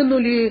и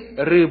вынули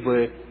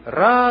рыбы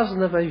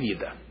разного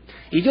вида.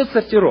 Идет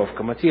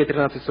сортировка. Матфея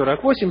 13,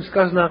 48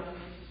 сказано: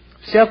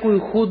 «Всякую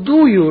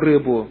худую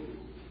рыбу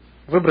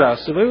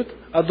выбрасывают,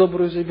 а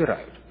добрую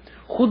забирают».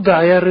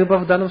 Худая рыба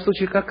в данном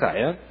случае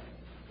какая?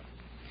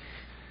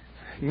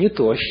 Не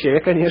тощая,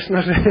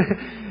 конечно же,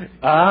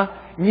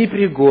 а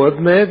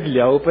непригодная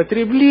для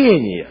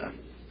употребления.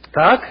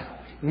 Так?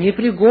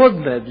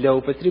 Непригодная для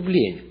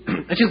употребления.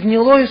 Значит,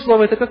 гнилое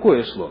слово – это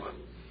какое слово?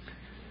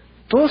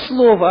 То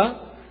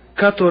слово,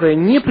 которое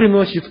не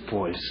приносит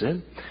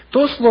пользы,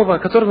 то слово,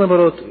 которое,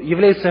 наоборот,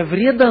 является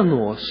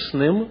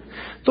вредоносным,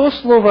 то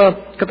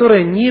слово,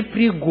 которое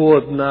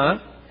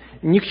непригодно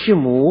ни к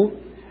чему,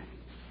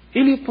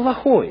 или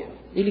плохое,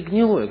 или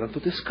гнилое, как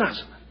тут и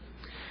сказано.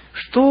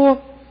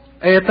 Что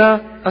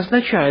это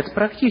означает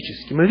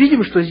практически? Мы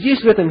видим, что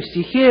здесь, в этом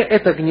стихе,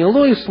 это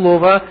гнилое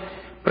слово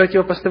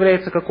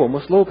противопоставляется какому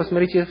слову?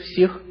 Посмотрите в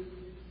стих.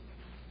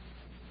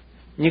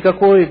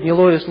 «Никакое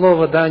гнилое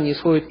слово, да, не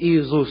исходит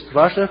из уст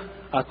ваших,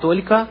 а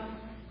только...»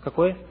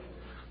 Какое?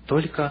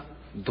 Только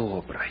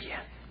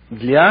доброе.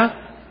 Для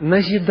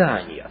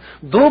назидания.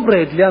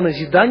 Доброе для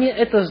назидания –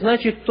 это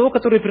значит то,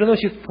 которое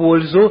приносит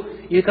пользу,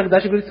 или, как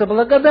дальше говорится,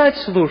 благодать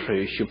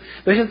слушающим.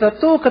 То есть это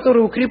то,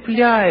 которое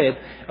укрепляет,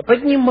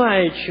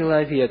 поднимает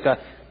человека,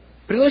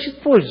 приносит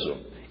пользу.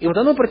 И вот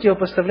оно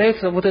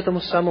противопоставляется вот этому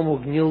самому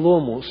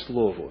гнилому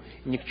слову,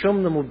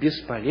 никчемному,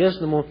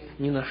 бесполезному,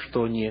 ни на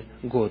что не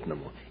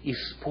годному,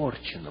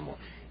 испорченному,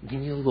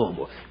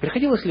 гнилому.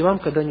 Приходилось ли вам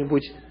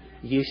когда-нибудь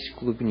есть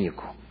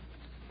клубнику?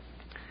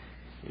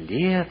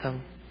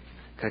 Летом,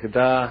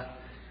 когда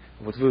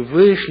вот вы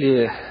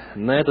вышли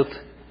на этот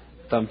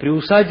там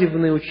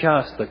приусадебный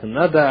участок,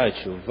 на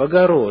дачу, в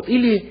огород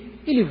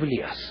или в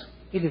лес.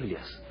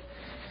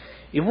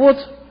 И вот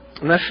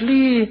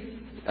нашли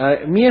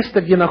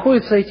место, где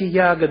находятся эти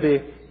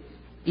ягоды,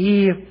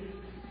 и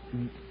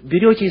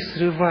берете и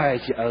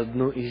срываете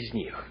одну из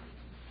них.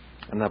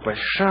 Она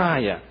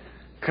большая,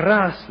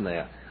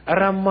 красная,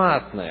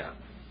 ароматная.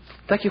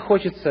 Так и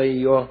хочется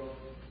ее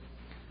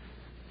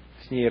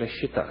с ней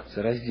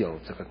рассчитаться,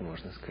 разделаться как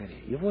можно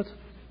скорее. И вот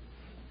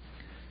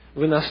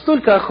вы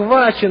настолько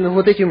охвачены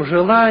вот этим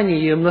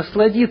желанием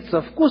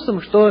насладиться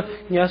вкусом, что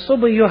не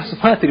особо ее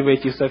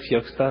осматриваете со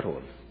всех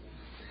сторон.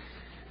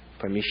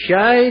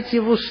 Помещаете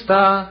в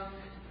уста,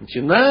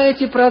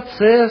 начинаете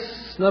процесс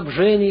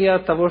снабжения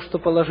от того, что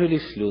положили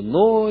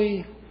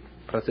слюной,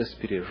 процесс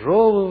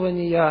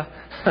пережевывания,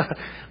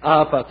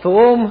 а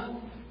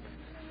потом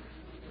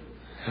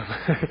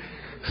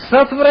с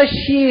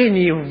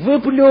отвращением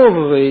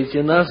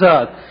выплевываете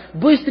назад,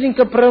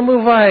 быстренько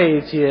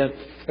промываете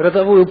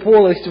ротовую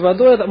полость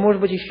водой, а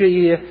может быть еще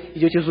и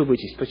идете зубы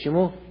чистить.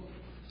 Почему?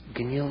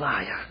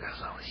 Гнилая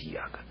оказалась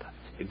ягода,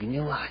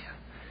 гнилая.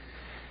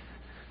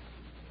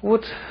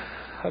 Вот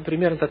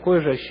примерно такое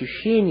же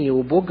ощущение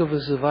у Бога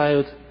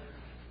вызывают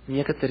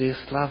некоторые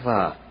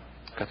слова,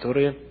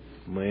 которые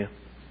мы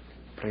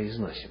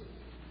произносим.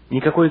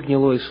 Никакое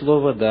гнилое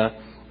слово, да,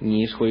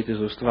 не исходит из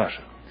уст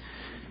ваших.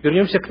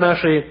 Вернемся к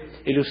нашей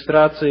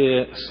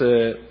иллюстрации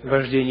с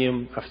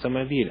вождением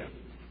автомобиля.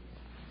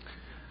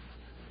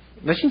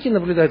 Начните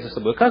наблюдать за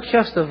собой. Как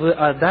часто вы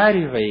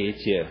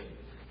одариваете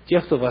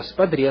тех, кто вас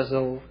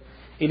подрезал,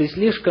 или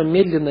слишком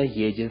медленно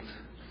едет,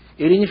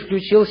 или не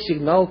включил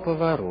сигнал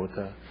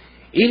поворота,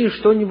 или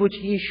что-нибудь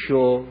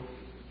еще,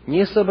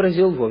 не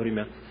сообразил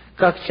вовремя.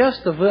 Как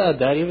часто вы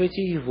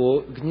одариваете его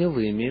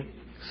гнилыми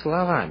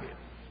словами?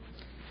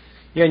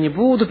 Я не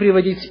буду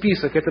приводить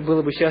список, это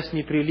было бы сейчас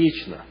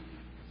неприлично.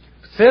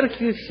 В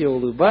церкви все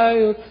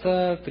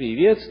улыбаются,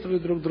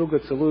 приветствуют друг друга,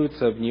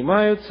 целуются,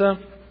 обнимаются.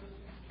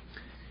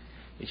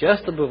 И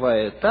часто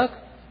бывает так,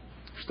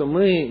 что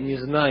мы, не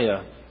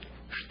зная,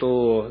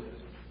 что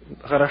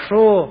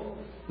хорошо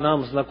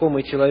нам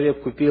знакомый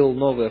человек купил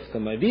новый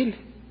автомобиль,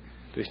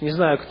 то есть не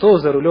зная, кто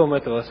за рулем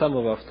этого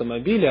самого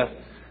автомобиля,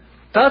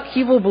 так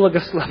его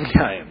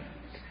благословляем.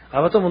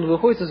 А потом он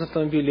выходит из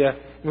автомобиля,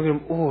 мы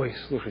говорим: ой,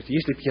 слушайте,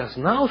 если бы я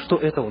знал, что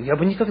это он, я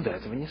бы никогда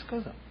этого не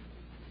сказал.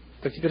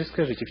 Так теперь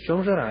скажите, в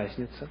чем же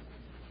разница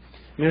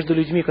между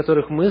людьми,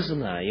 которых мы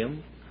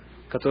знаем,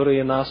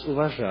 которые нас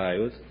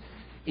уважают,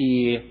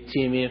 и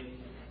теми,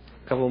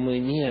 кого мы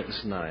не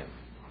знаем?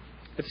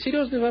 Это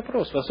серьезный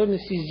вопрос, в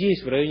особенности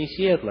здесь, в районе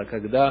Сиэтла,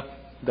 когда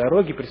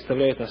дороги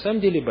представляют на самом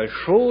деле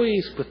большое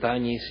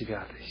испытание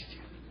святости.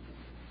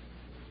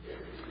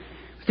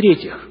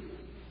 В-третьих,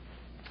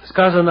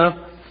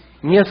 сказано,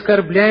 не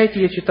оскорбляйте,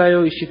 я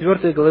читаю из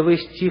 4 главы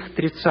стих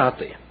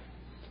 30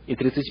 и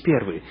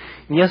 31.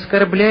 «Не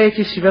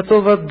оскорбляйте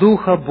Святого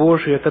Духа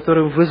Божия,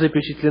 которым вы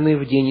запечатлены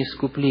в день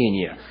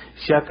искупления.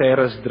 Всякое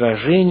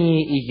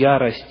раздражение и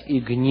ярость, и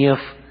гнев,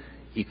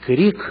 и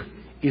крик,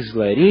 и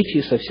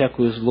злоречие со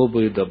всякую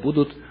злобою да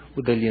будут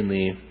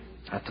удалены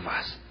от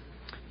вас».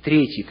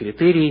 Третий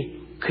критерий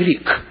 –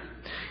 крик.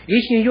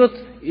 Речь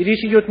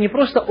идет не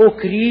просто о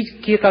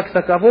крике как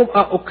таковом,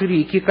 а о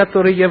крике,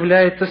 который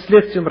является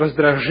следствием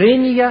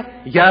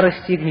раздражения,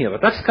 ярости и гнева.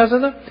 Так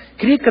сказано?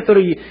 Крик,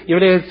 который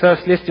является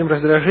следствием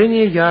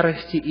раздражения,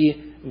 ярости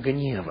и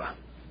гнева.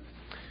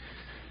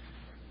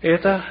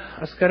 Это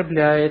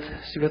оскорбляет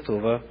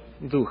Святого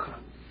Духа.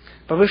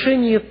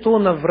 Повышение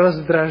тона в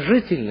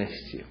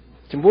раздражительности,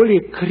 тем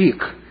более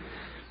крик,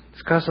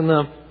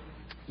 сказано,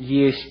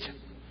 есть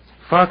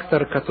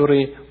фактор,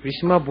 который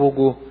весьма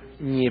Богу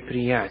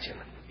неприятен.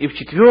 И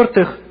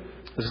в-четвертых,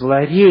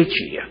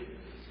 злоречие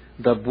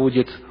да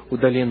будет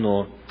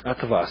удалено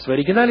от вас. В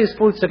оригинале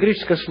используется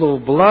греческое слово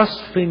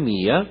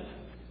 «бласфемия»,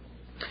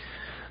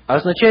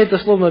 означает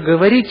дословно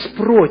 «говорить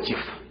против»,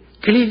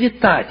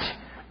 «клеветать»,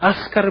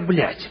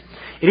 «оскорблять».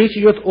 Речь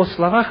идет о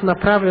словах,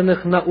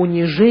 направленных на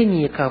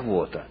унижение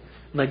кого-то,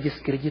 на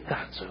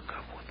дискредитацию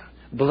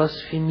кого-то.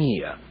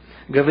 Бласфемия.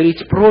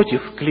 Говорить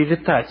против,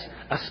 клеветать,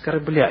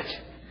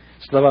 оскорблять.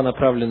 Слова,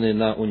 направленные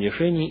на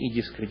унижение и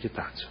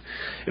дискредитацию.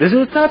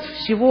 Результат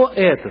всего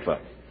этого,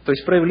 то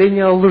есть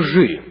проявление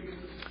лжи,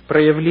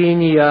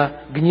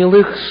 проявление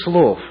гнилых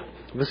слов,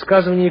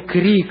 высказывание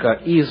крика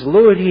и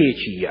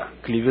злоречия,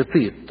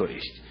 клеветы, то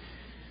есть,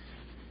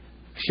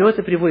 все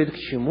это приводит к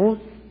чему?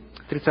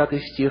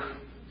 30 стих.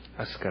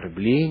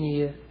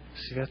 Оскорбление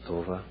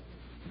Святого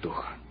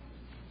Духа.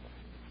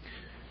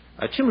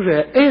 А чем же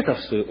это, в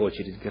свою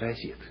очередь,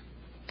 грозит?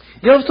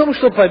 Дело в том,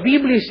 что по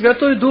Библии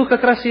Святой Дух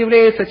как раз и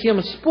является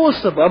тем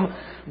способом,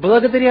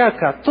 благодаря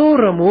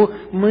которому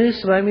мы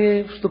с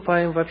вами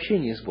вступаем в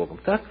общение с Богом.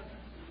 Так?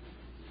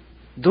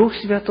 Дух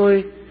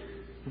Святой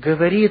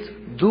говорит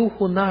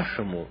Духу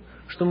нашему,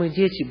 что мы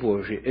дети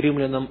Божьи.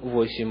 Римлянам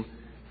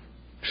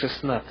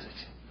 8:16.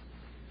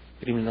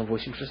 Римлянам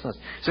 8:16.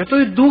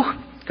 Святой Дух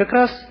как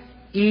раз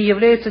и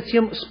является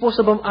тем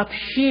способом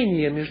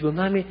общения между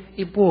нами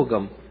и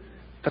Богом,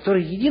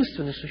 который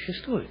единственный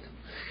существует.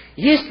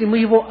 Если мы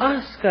Его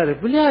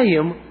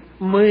оскорбляем,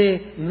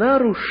 мы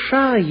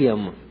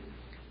нарушаем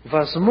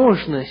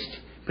возможность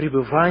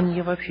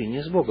пребывания в общении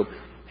с Богом.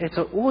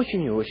 Это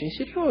очень и очень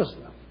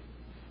серьезно.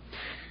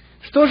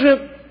 Что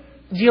же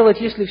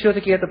делать, если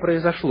все-таки это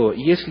произошло?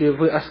 Если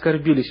вы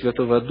оскорбили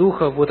Святого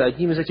Духа вот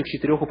одним из этих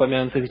 4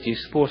 упомянутых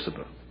здесь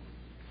способов?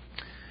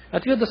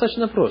 Ответ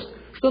достаточно прост.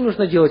 Что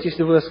нужно делать,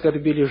 если вы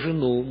оскорбили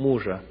жену,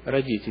 мужа,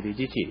 родителей,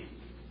 детей?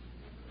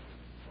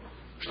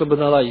 Чтобы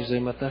наладить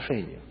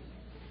взаимоотношения.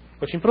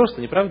 Очень просто,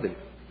 не правда ли?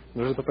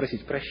 Нужно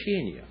попросить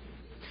прощения.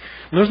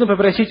 Нужно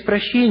попросить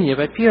прощения,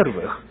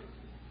 во-первых.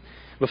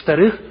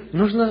 Во-вторых,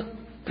 нужно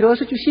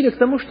приложить усилия к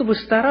тому, чтобы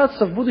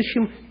стараться в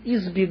будущем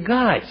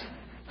избегать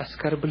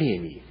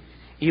оскорблений.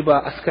 Ибо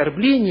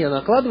оскорбление,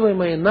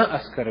 накладываемое на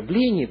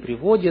оскорбление,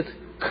 приводит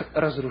к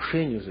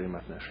разрушению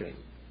взаимоотношений.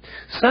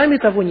 Сами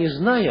того не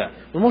зная,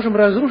 мы можем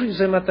разрушить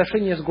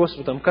взаимоотношения с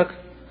Господом, как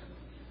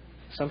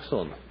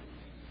Самсон.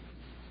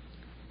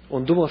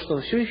 Он думал, что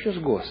он все еще с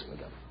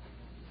Господом.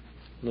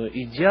 Но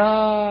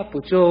идя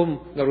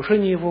путем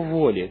нарушения его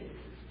воли,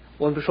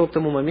 он пришел к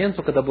тому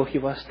моменту, когда Бог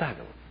его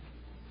оставил.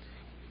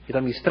 И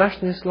там есть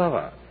страшные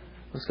слова.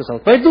 Он сказал: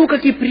 «Пойду,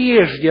 как и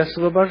прежде,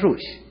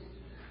 освобожусь»,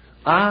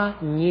 а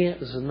не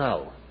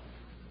знал,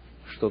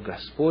 что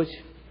Господь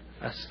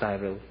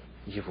оставил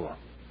его.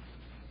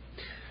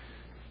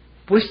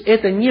 Пусть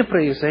это не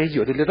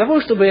произойдет. И для того,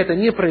 чтобы это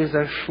не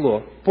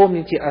произошло,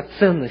 помните о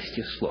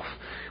ценности слов.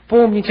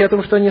 Помните о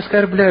том, что они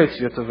оскорбляют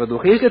Святого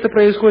Духа. Если это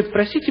происходит,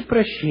 просите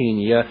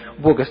прощения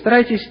Бога.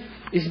 Старайтесь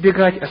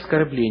избегать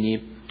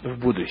оскорблений в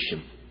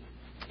будущем.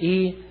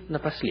 И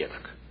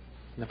напоследок,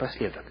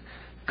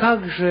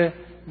 как же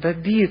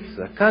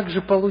добиться, как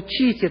же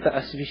получить это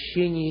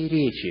освящение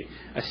речи,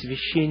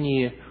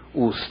 освящение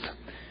уст?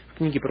 В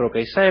книге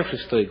пророка Исаии, в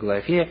 6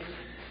 главе,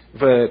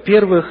 в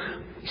первых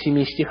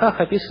 7 стихах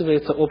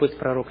описывается опыт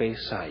пророка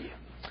Исаии.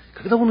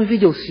 Когда он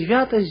увидел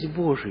святость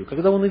Божию,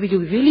 когда он увидел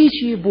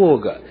величие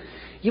Бога,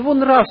 Его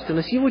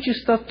нравственность, Его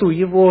чистоту,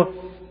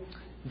 Его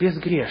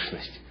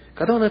безгрешность,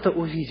 когда он это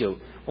увидел,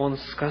 он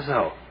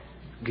сказал: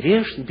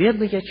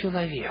 бедный я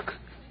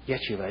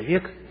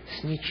человек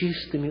с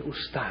нечистыми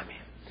устами.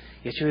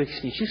 Я человек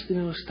с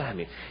нечистыми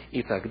устами.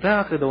 И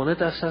тогда, когда он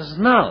это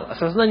осознал,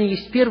 осознание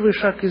есть первый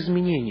шаг к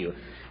изменению,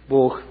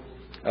 Бог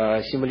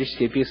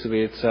символически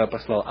описывается,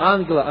 послал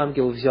ангела,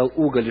 ангел взял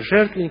уголь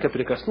жертвенника,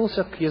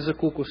 прикоснулся к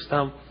языку, к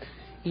устам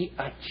и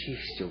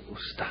очистил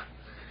уста.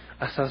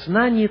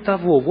 Осознание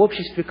того, в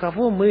обществе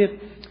кого мы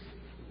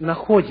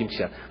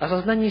находимся,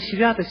 осознание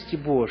святости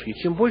Божьей.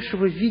 Чем больше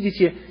вы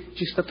видите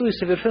чистоту и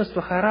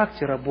совершенство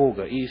характера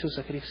Бога и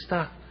Иисуса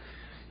Христа,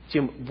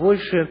 тем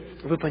больше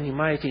вы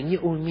понимаете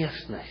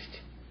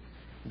неуместность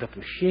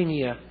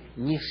допущения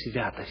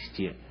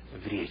несвятости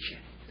в речи.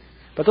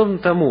 Подобно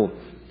тому,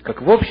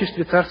 как в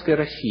обществе царской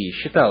России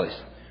считалось,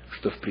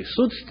 что в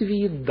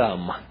присутствии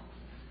дам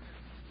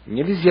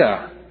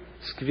нельзя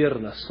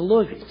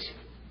сквернословить,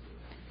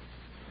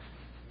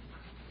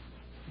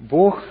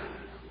 Бог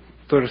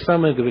то же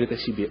самое говорит о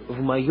себе.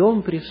 В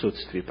моем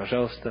присутствии,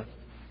 пожалуйста,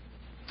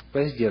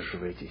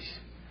 воздерживайтесь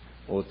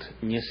от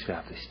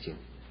несвятости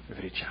в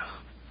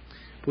речах.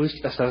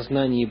 Пусть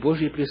осознание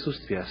Божьего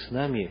присутствия с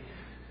нами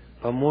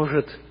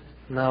поможет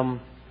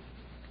нам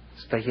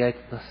стоять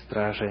на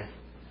страже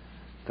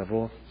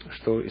того,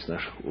 что из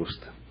наших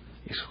уст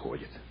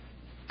исходит.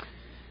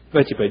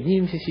 Давайте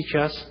поднимемся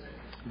сейчас,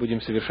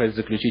 будем совершать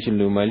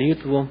заключительную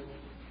молитву.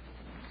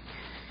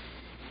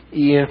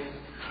 И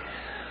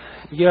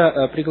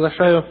я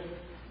приглашаю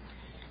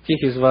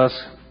тех из вас,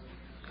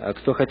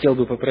 кто хотел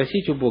бы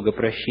попросить у Бога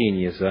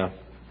прощения за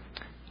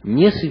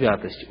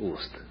несвятость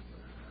уст.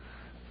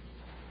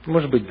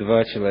 Может быть,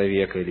 2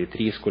 человека или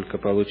 3, сколько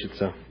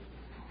получится.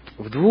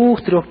 В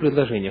 2-3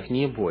 предложениях,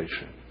 не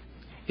больше.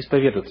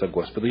 Исповедаться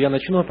Господу. Я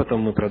начну, а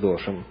потом мы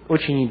продолжим.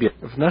 Очень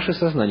небесно. В наше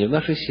сознание, в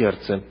наше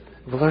сердце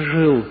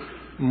вложил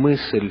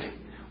мысль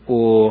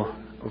о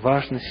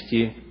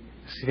важности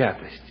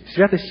святости.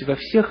 Святости во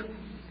всех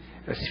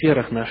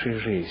сферах нашей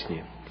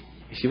жизни.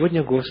 И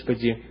сегодня,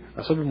 Господи,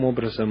 особым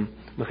образом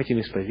мы хотим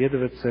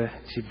исповедоваться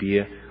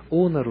Тебе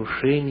о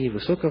нарушении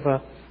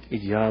высокого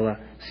идеала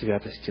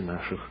святости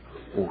наших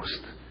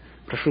уст.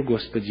 Прошу,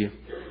 Господи,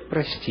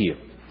 прости,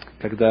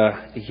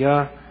 когда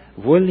я,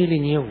 вольно или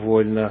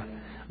невольно,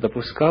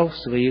 допускал в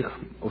своих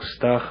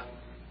устах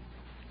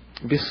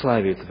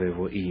бесславие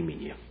Твоего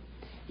имени.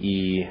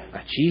 И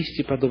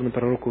очисти, подобно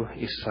пророку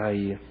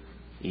Исаии,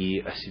 и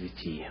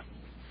освети.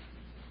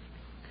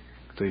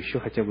 Кто еще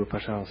хотя бы,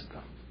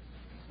 пожалуйста.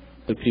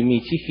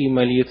 Прими тихие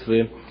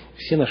молитвы,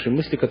 все наши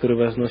мысли, которые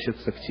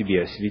возносятся к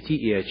Тебе, освети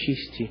и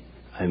очисти.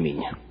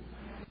 Аминь.